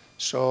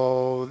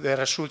 So the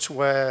results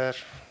were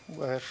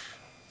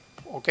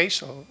okay,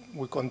 so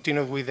we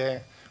continued with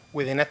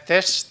the net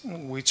test,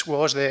 which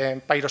was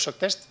the PyroShock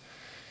test.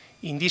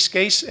 In this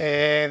case,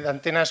 the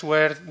antennas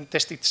were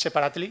tested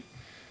separately.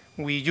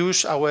 We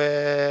use our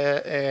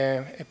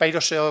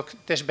PyroShock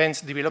test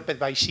bench developed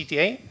by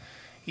CTA.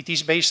 It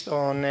is based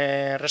on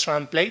a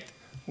resonant plate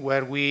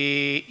where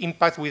we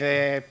impact with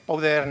a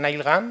powder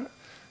nail gun.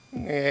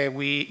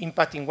 We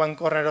impact in one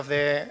corner of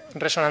the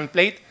resonant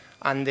plate,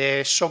 and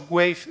the shock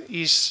wave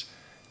is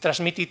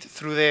transmitted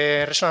through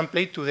the resonant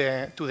plate to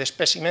the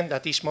specimen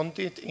that is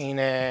mounted in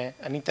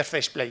an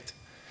interface plate.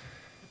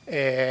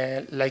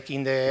 Like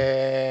in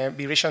the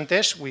vibration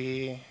test,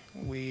 we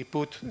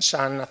put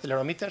some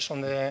accelerometers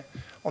on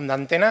the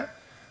antenna,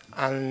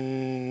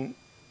 and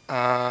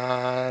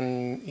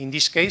in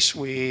this case,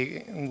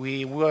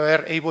 we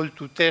were able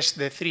to test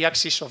the 3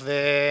 axes of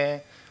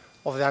the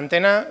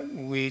antenna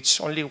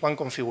with only one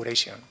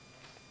configuration.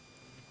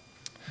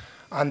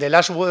 And the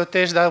last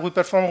test that we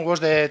performed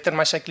was the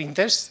thermal cycling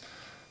test.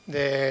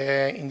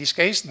 In this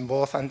case,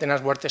 both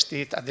antennas were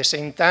tested at the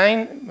same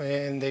time,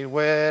 and they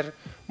were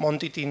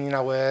mounted in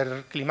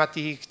our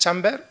climatic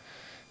chamber.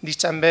 This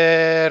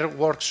chamber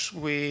works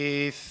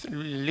with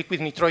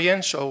liquid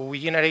nitrogen, so we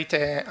generate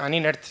an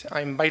inert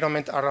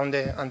environment around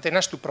the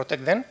antennas to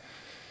protect them.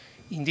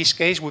 In this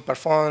case, we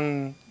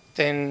perform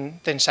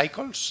 10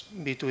 cycles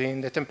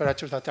between the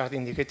temperatures that are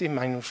indicated,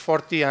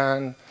 -40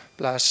 and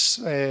plus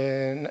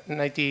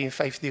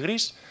 95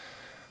 degrees.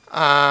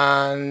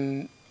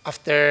 And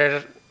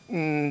after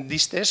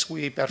this test,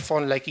 we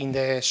perform, like in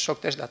the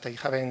shock test that I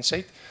haven't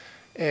said,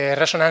 a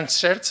resonance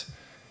search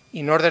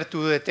in order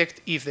to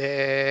detect if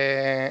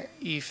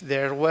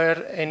there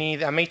were any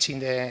damage in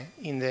the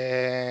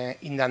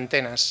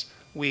antennas.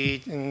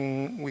 We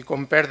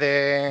compare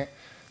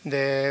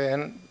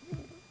the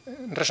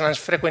resonance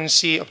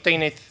frequency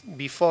obtained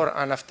before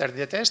and after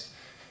the test,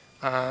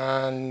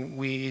 and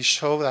we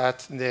show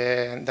that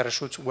the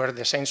results were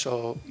the same,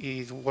 so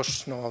it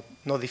was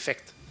no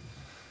defect.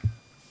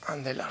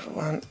 And the last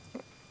one,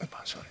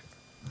 sorry.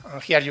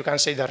 And here you can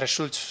see the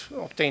results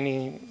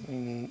obtained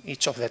in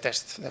each of the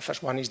tests. The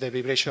first one is the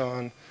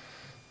vibration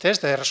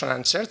test, the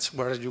resonance search,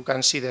 where you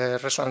can see the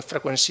resonance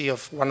frequency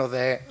of one of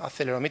the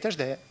accelerometers.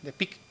 The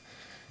peak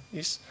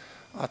is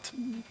at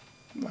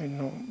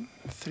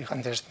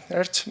 300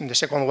 Hz. The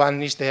second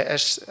one is the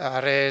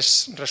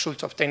SRS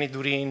results obtained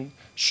during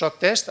shock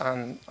test,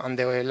 and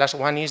the last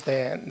one is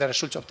the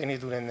results obtained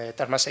during the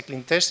thermal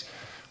cycling test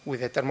with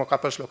the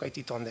thermocouples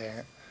located on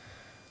the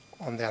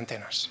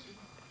antennas.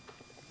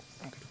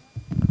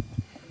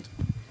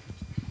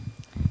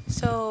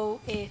 So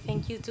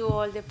thank you to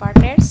all the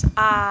partners,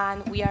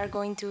 and we are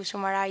going to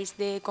summarize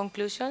the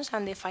conclusions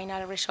and the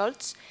final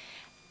results.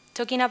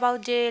 Talking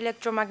about the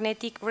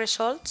electromagnetic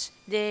results,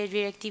 the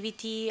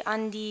reactivity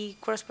and the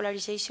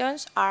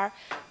cross-polarizations are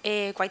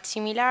quite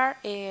similar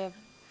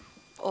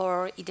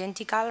or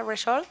identical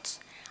results,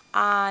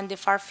 and the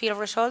far field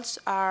results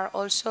are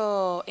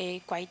also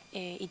quite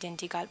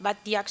identical.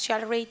 But the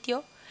axial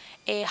ratio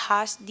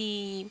has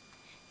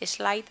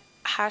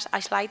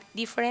a slight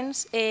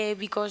difference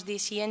because the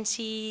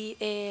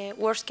CNC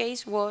worst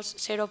case was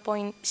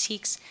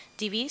 0.6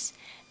 dBs,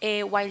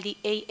 while the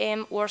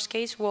AM worst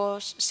case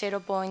was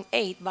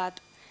 0.8, but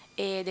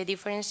the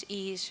difference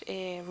is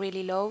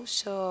really low,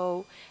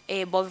 so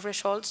both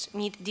results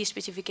meet the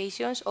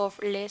specifications of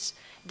less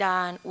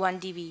than 1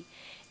 dB.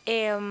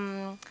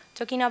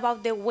 Talking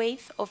about the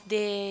weight of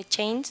the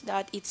change,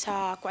 that it's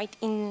a quite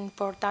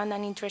important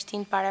and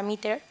interesting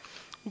parameter.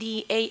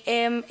 The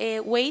AM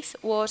weight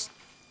was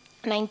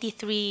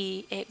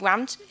 93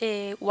 grams,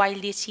 while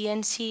the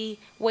CNC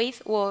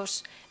weight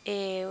was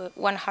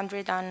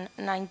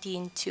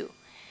 119.2.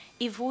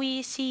 If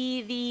we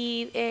see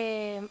the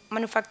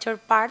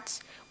manufactured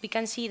parts, we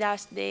can see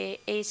that the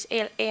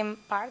SLM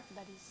part,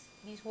 that is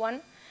this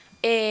one,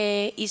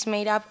 is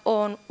made up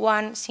on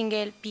one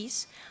single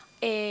piece,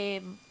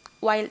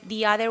 while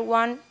the other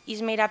one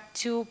is made up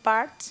 2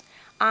 parts,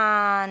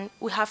 and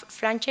we have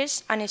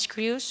flanges and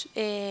screws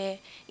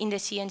in the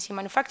CNC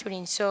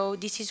manufacturing. So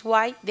this is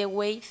why the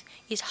weight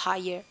is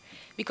higher,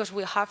 because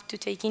we have to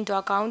take into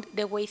account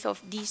the weight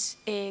of these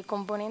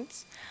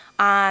components,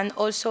 and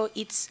also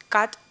it's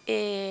cut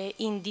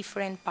in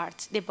different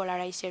parts, the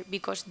polarizer,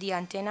 because the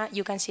antenna,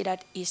 you can see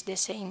that is the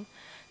same.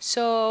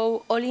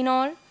 So all in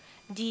all,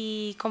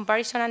 the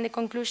comparison and the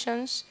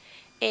conclusions,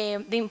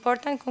 the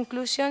important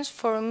conclusions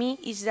for me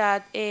is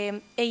that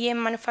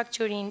AM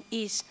manufacturing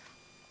is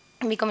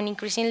becoming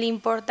increasingly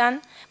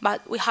important,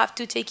 but we have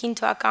to take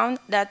into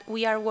account that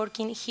we are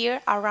working here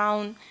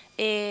around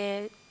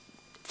 30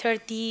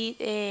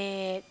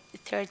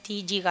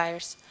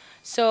 gigahertz.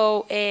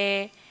 So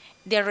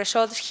the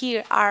results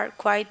here are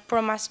quite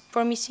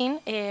promising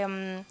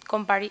in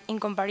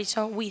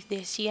comparison with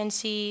the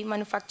CNC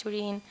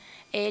manufacturing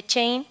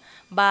chain,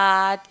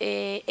 but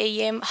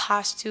AM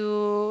has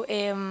to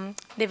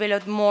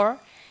develop more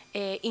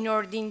in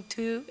order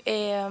to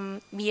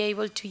be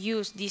able to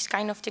use these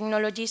kind of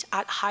technologies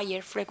at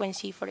higher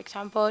frequency, for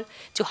example,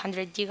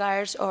 200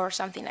 gigahertz or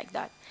something like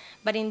that.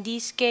 But in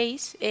this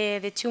case,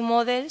 the two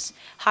models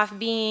have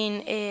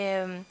been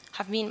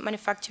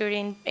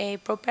manufactured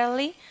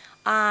properly,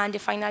 and the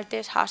final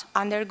test has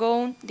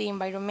undergone the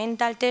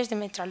environmental test, the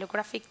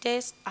metrolographic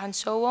test, and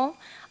so on,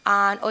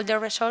 and all the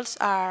results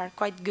are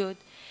quite good.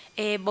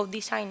 Both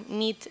designs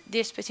meet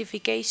the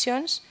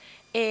specifications,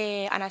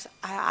 and as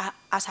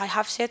I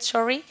have said,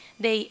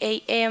 the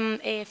AM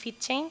feed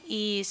chain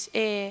is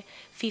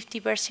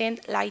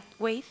 50%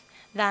 lightweight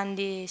than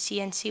the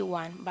CNC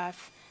one,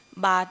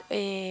 but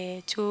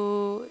the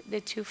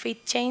two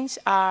feed chains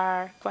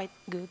are quite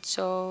good.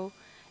 So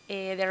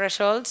the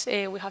results,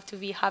 we have to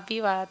be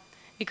happy, but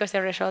because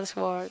the results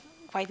were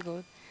quite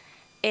good.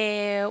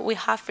 We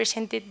have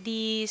presented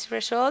these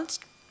results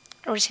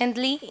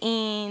recently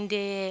in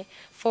the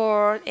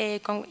 4th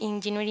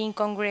Engineering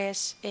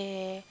Congress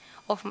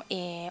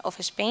of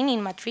Spain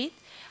in Madrid,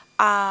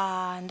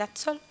 and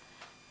that's all.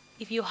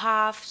 If you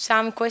have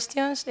some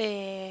questions,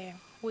 we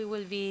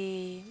will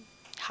be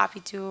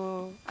happy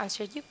to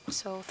answer you.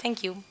 So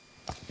thank you.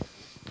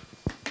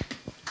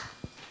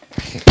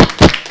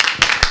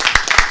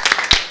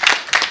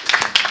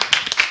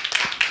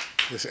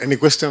 Yes, any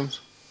questions?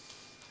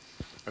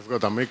 I've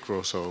got a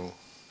micro, so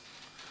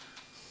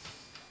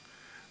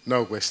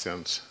no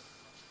questions.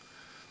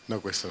 No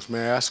questions. May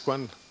I ask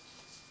one?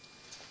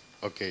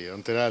 Okay,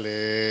 ANTERAL,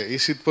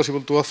 is it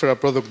possible to offer a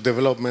product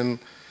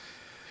development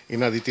in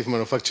additive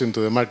manufacturing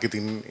to the market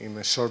in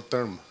a short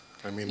term?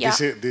 I mean, yeah.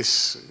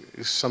 this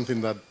is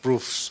something that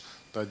proves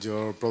that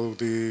your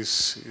product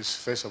is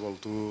feasible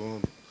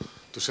to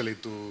sell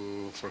it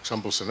to, for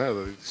example, Sener,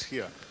 that is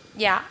here.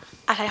 Yeah,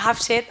 as I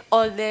have said,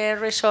 all the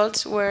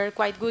results were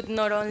quite good,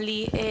 not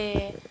only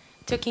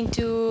talking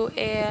to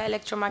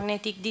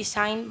electromagnetic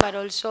design, but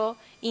also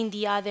in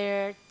the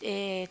other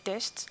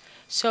tests.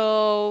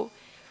 So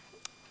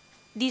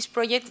this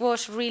project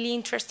was really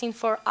interesting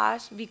for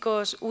us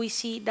because we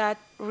see that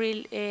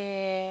real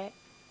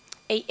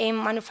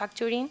AM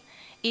manufacturing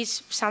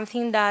is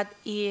something that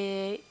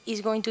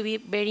is going to be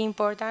very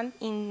important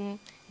in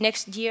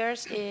next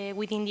years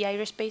within the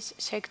aerospace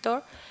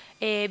sector,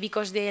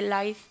 because the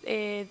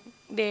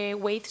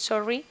weight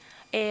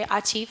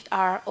achieved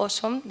are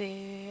awesome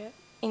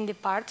in the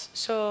parts.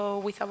 So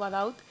without a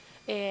doubt,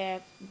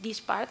 these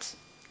parts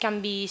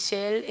can be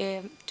sold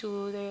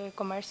to the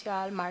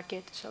commercial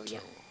market. So yeah.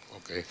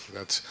 Okay,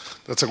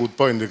 that's a good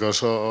point,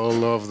 because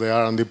all of the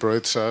R&D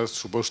projects are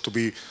supposed to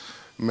be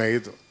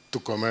made to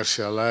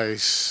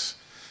commercialize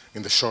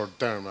in the short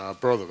term a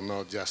product,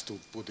 not just to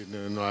put it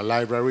in a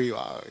library.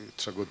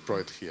 It's a good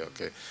project here.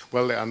 Okay.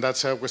 Well, and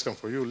that's a question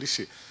for you,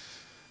 LISI.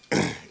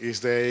 Is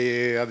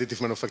the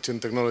additive manufacturing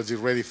technology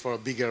ready for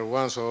bigger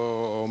ones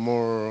or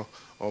more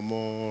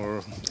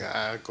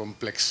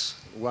complex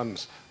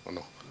ones, or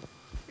no?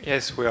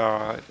 Yes, we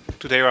are.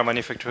 Today we are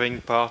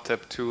manufacturing part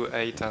up to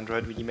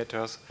 800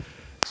 millimeters,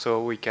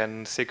 so we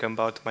can think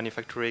about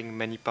manufacturing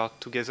many parts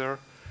together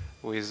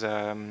with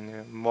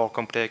more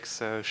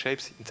complex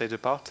shapes inside the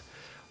part.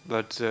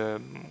 But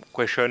the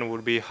question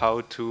would be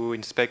how to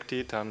inspect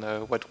it and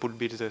what would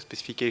be the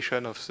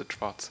specification of such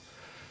parts.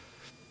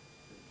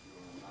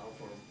 Now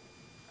for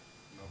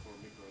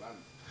MICROLAN.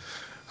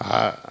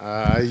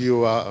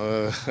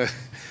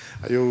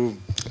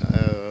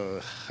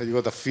 Have you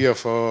got a fear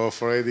for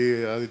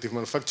additive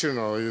manufacturing,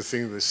 or do you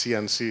think the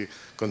CNC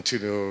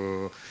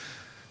continue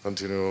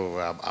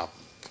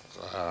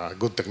a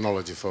good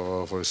technology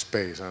for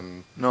space?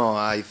 And no,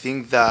 I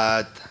think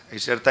that I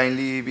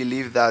certainly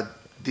believe that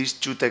these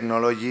two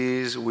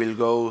technologies will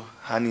go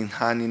hand in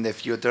hand in the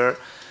future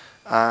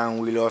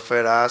and will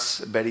offer us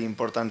very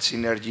important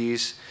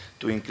synergies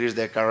to increase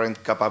the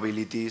current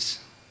capabilities,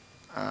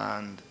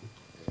 and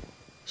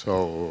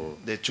so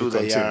the two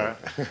they are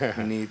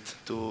need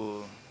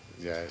to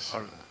yes,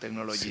 our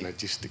technology.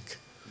 Synergistic.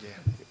 Yeah.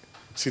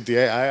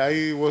 CTA,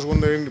 I was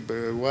wondering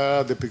what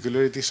are the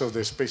peculiarities of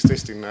the space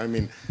testing. I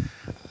mean,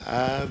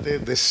 are they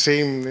the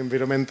same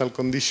environmental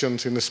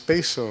conditions in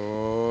space,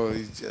 or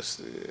it's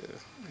just...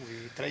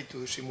 We try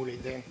to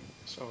simulate them.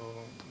 So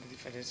the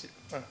difference,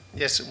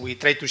 yes, we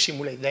try to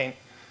simulate them.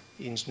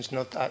 It's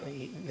not,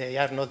 they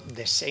are not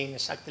the same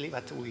exactly,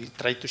 but we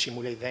try to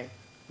simulate them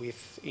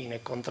in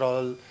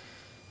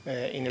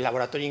a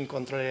laboratory in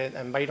controlled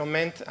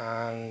environment,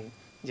 and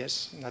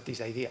yes, that is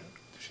the idea.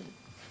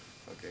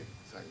 Okay,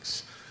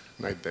 thanks.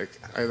 NAITEC,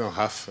 I don't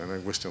have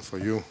any question for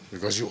you,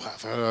 because you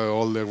have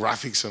all the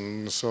graphics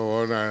and so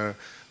on. I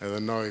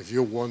don't know if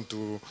you want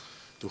to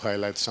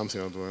highlight something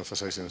or to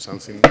emphasize on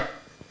something.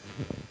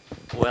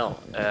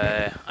 Well,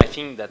 I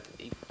think that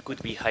it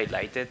could be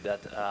highlighted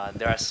that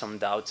there are some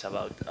doubts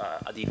about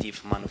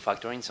additive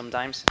manufacturing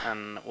sometimes,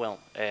 and well,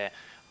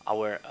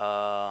 our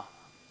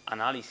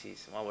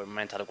analysis, our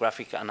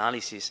metallographic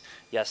analysis,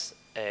 just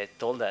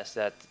told us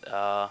that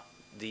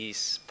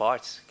these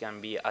parts can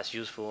be as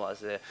useful as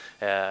the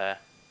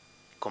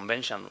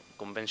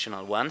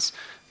conventional ones.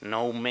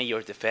 No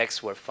major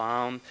defects were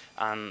found,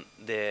 and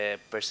the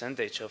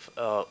percentage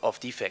of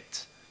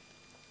defects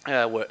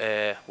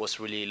was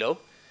really low.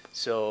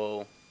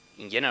 So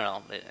in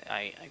general,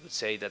 I would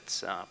say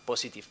that's a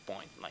positive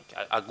point, like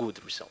a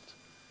good result.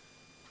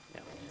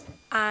 Yeah.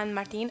 And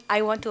Martin,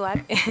 I want to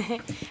add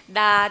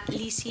that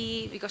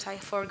LISI, because I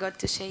forgot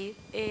to say,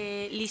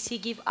 LISI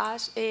give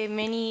us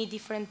many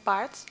different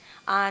parts,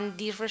 and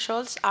these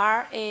results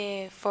are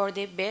for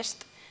the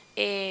best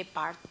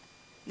part,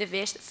 the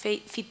best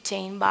fit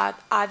chain. But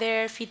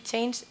other fit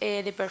chains,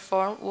 the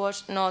perform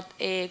was not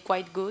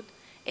quite good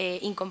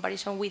in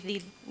comparison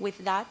with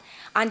that,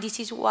 and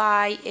this is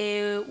why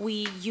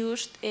we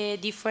used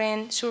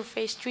different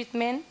surface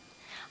treatment,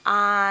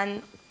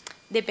 and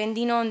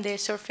depending on the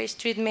surface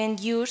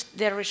treatment used,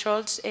 the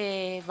results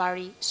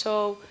vary.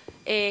 So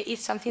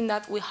it's something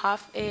that we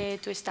have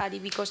to study,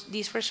 because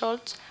these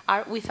results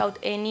are without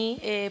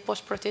any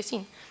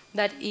post-processing.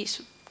 That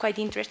is quite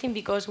interesting,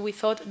 because we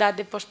thought that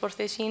the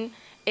post-processing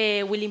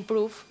would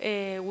improve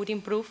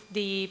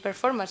the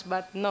performance,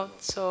 but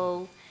not.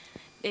 So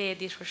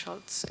these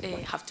results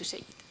have to say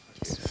it.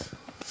 Yes.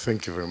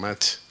 Thank you very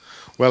much.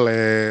 Well,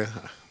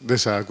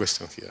 there's a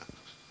question here.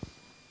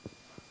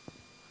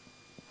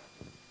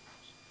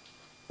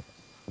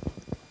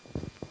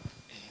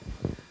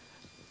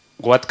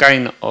 What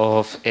kind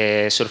of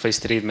surface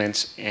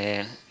treatments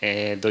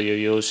do you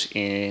use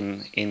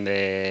in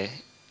the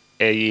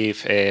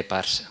AIF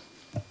parts?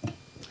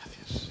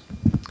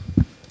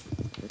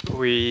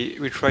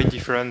 We tried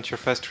different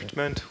surface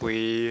treatment.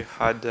 We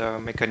had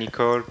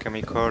mechanical,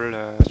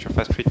 chemical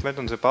surface treatment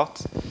on the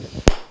parts.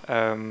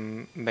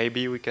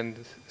 Maybe we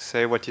can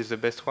say what is the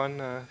best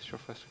one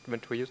surface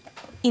treatment we use?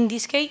 In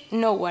this case,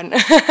 no one.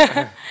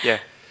 Yeah.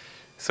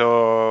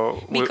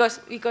 So because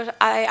it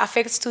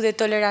affects to the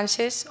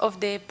tolerances of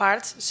the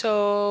parts.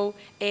 So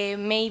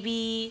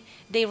maybe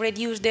they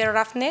reduce the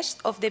roughness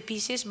of the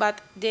pieces, but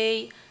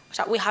we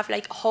have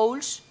like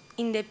holes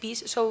in the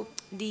piece. So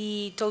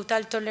the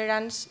total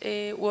tolerance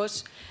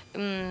was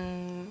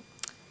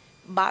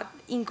bad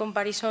in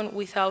comparison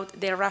without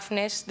the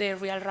roughness, the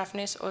real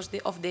roughness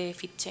of the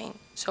fit chain.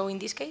 So in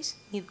this case,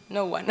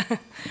 no one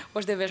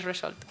was the best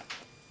result.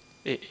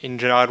 In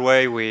general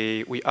way,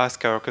 we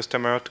ask our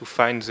customer to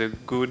find the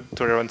good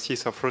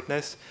tolerances of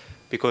roughness,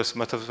 because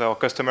most of our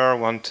customers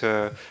want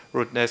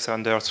roughness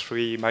under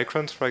 3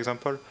 microns, for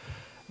example.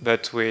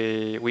 But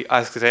we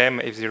ask them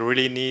if they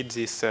really need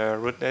this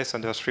roughness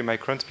under 3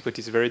 microns, because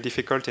it's very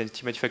difficult in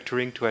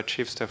manufacturing to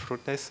achieve stuff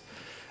roughness.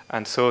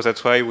 And so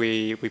that's why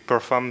we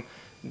perform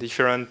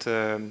different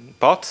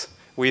parts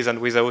with and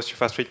without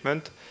surface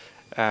treatment.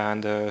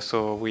 And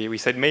so we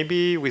said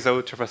maybe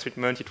without surface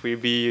treatment it will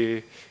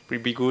be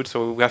good,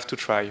 so we have to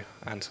try.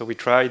 And so we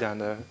tried,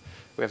 and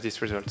we have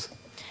these results.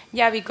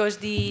 Yeah, because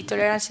the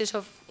tolerances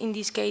in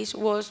this case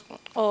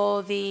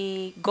or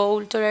the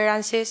goal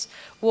tolerances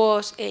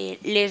was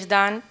less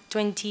than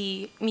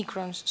 20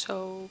 microns,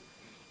 so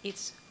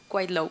it's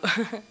quite low.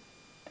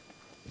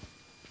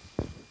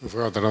 We've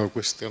got another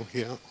question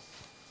here.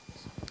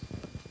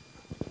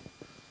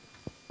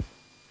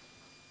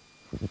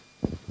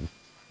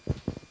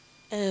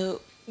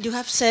 You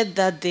have said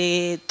that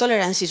the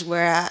tolerances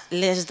were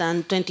less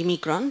than 20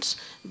 microns,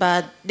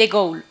 but the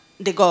goal.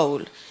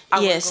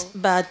 Yes,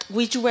 but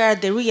which were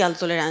the real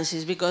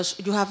tolerances? Because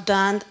you have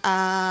done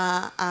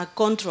a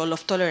control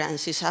of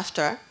tolerances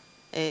after,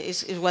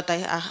 is what I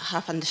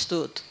have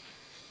understood.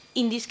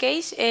 In this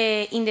case,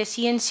 in the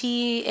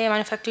CNC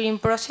manufacturing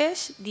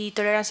process, the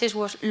tolerances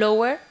was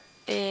lower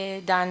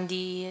than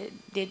the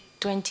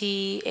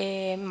 20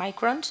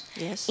 microns.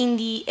 Yes. In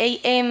the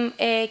AM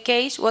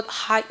case,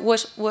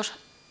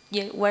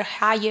 were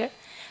higher,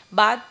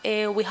 but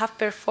we have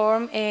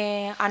performed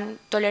a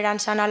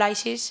tolerance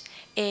analysis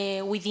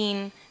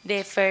within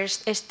the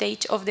first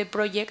stage of the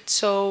project,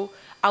 so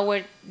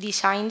our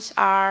designs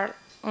are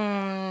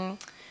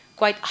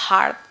quite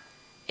hard.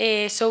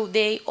 So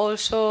they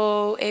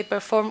also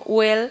perform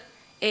well.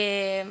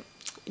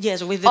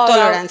 Yes, with the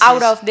tolerances.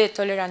 Out of the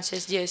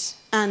tolerances, yes.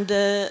 And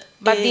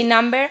but the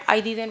number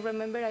I didn't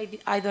remember.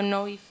 I don't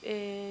know if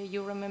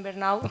you remember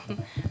now.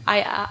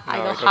 I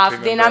don't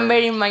have the number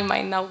in my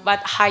mind now, but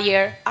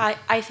higher.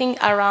 I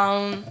think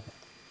around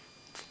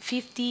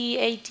 50,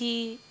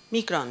 80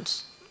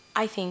 microns.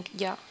 I think,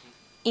 yeah,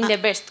 in the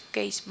best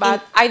case.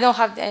 But I don't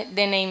have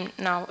the name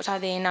now,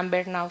 the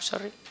number now.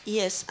 Sorry.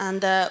 Yes,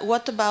 and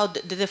what about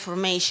the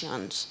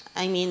deformations?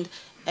 I mean,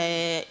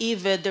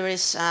 if there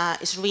is a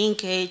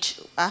shrinkage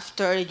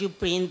after you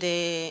print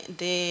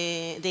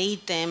the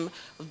item,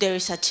 there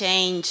is a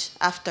change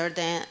after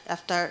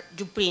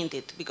you print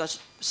it, because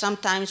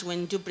sometimes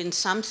when you print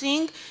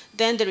something,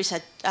 then there is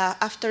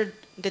after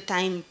the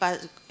time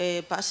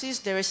passes,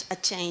 there is a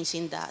change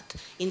in that,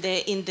 in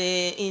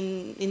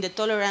the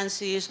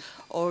tolerances,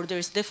 or there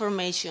is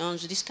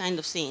deformations, these kind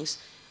of things.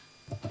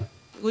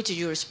 Which is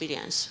your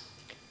experience?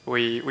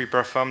 We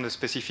perform the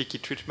specific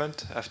heat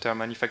treatment after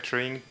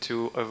manufacturing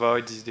to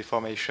avoid this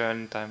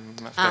deformation time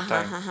after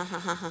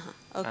time.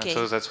 Okay.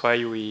 So that's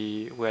why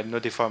we had no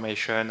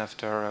deformation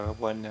after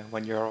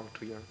 1 year or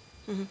 2 years.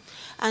 Mm-hmm.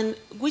 And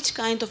which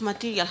kind of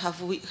material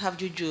have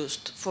you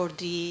used for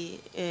the?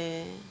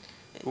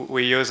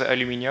 We use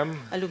aluminium.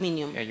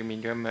 Aluminium.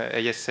 Aluminium,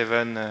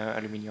 AS7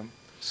 aluminium.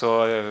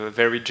 So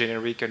very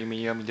generic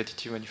aluminium in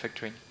additive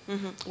manufacturing.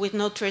 Mm-hmm. With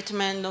no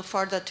treatment, no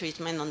further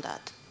treatment on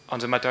that. On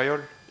the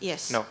material?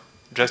 Yes. No,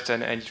 just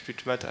an heat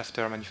treatment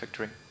after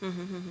manufacturing.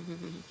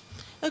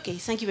 Mm-hmm. Okay,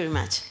 thank you very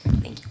much.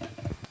 Thank you.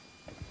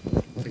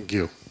 Thank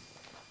you.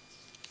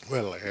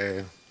 Well,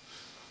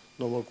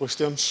 no more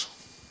questions?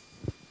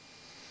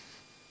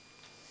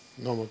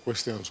 No more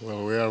questions.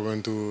 Well, we are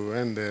going to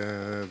end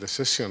the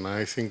session.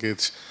 I think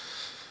it's,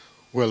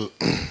 well,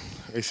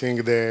 I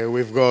think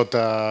we've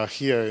got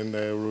here in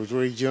the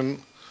Euroregion,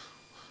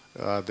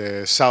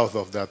 the south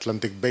of the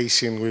Atlantic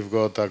Basin, we've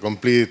got a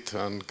complete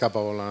and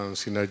capable and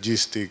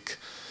synergistic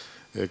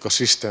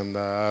ecosystem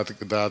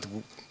that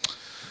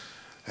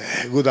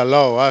would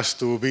allow us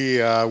to be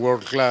a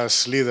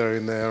world-class leader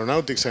in the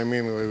aeronautics. I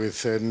mean,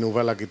 with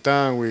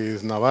Nouvelle-Aquitaine,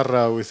 with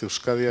Navarra, with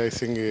Euskadi, I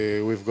think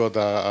we've got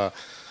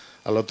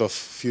a lot of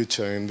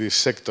future in this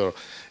sector.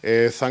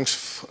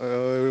 Thanks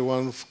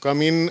everyone for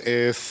coming.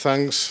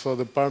 Thanks for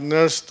the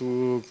partners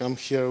to come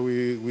here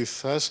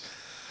with us.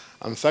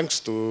 And thanks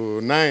to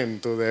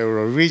NAEN, to the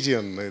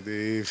Euroregion.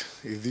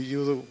 If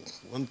you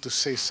want to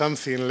say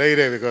something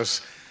later,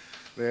 because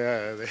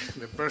the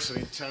person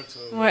in charge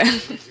of the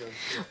Euroregion.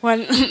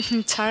 Well,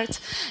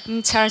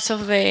 in charge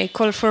of the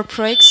call for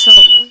projects, so...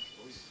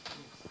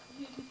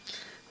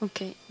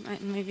 Okay,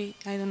 maybe,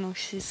 I don't know if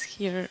she's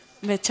here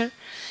better.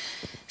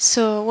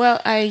 So, well,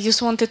 I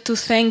just wanted to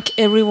thank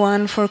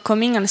everyone for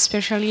coming, and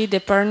especially the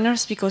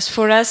partners, because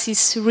for us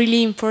it's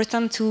really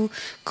important to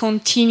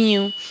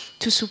continue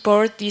to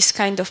support these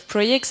kind of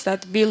projects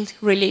that build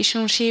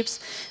relationships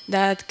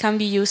that can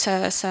be used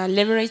as a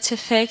leverage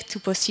effect to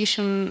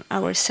position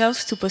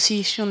ourselves, to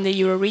position the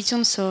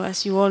Euroregion. So,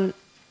 as you all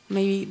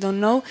maybe don't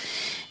know,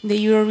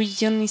 the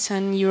Euroregion is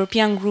an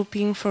European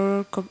grouping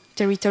for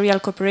territorial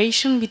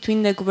cooperation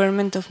between the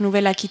government of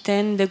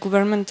Nouvelle-Aquitaine, the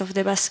government of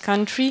the Basque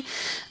Country,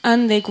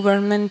 and the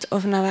government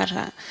of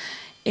Navarra.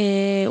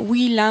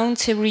 We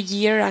launch every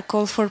year a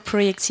call for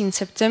projects in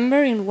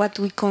September in what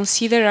we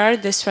consider are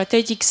the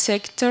strategic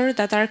sectors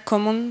that are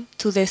common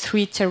to the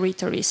three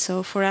territories.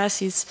 So for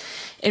us it's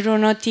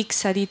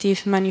aeronautics,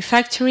 additive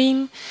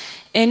manufacturing,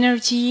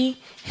 energy,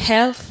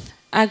 health,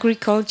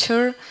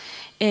 agriculture,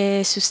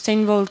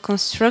 sustainable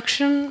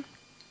construction,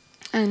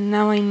 and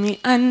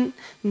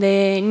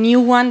the new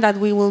one that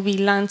we will be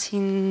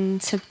launching in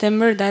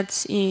September,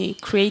 that's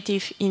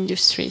creative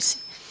industries.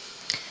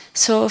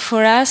 So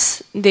for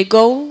us, the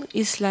goal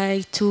is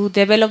like to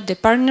develop the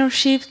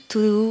partnership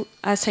to,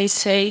 as I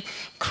say,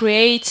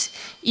 create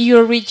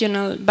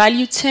Euro-regional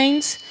value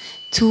chains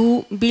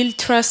to build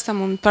trust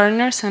among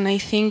partners. And I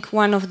think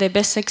one of the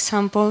best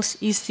examples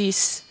is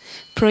this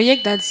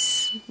project that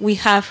we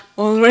have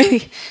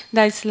already,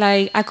 that's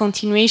like a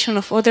continuation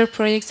of other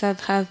projects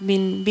that have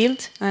been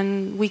built,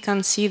 and we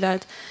can see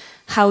that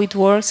how it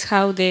works,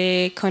 how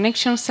the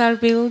connections are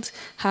built,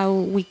 how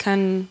we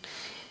can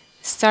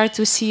start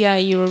to see a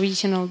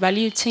Euro-regional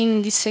value chain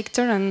in this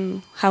sector,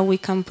 and how we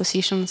can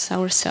position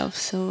ourselves.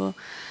 So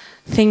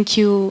thank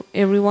you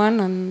everyone,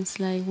 and it's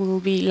like we will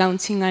be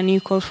launching a new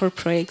call for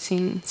projects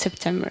in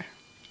September.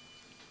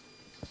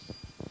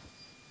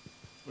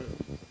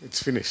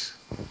 It's finished.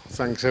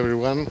 Thanks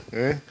everyone.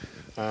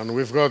 And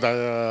we've got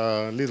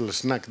a little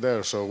snack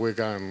there so we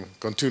can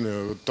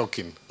continue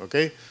talking.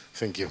 Okay?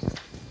 Thank you.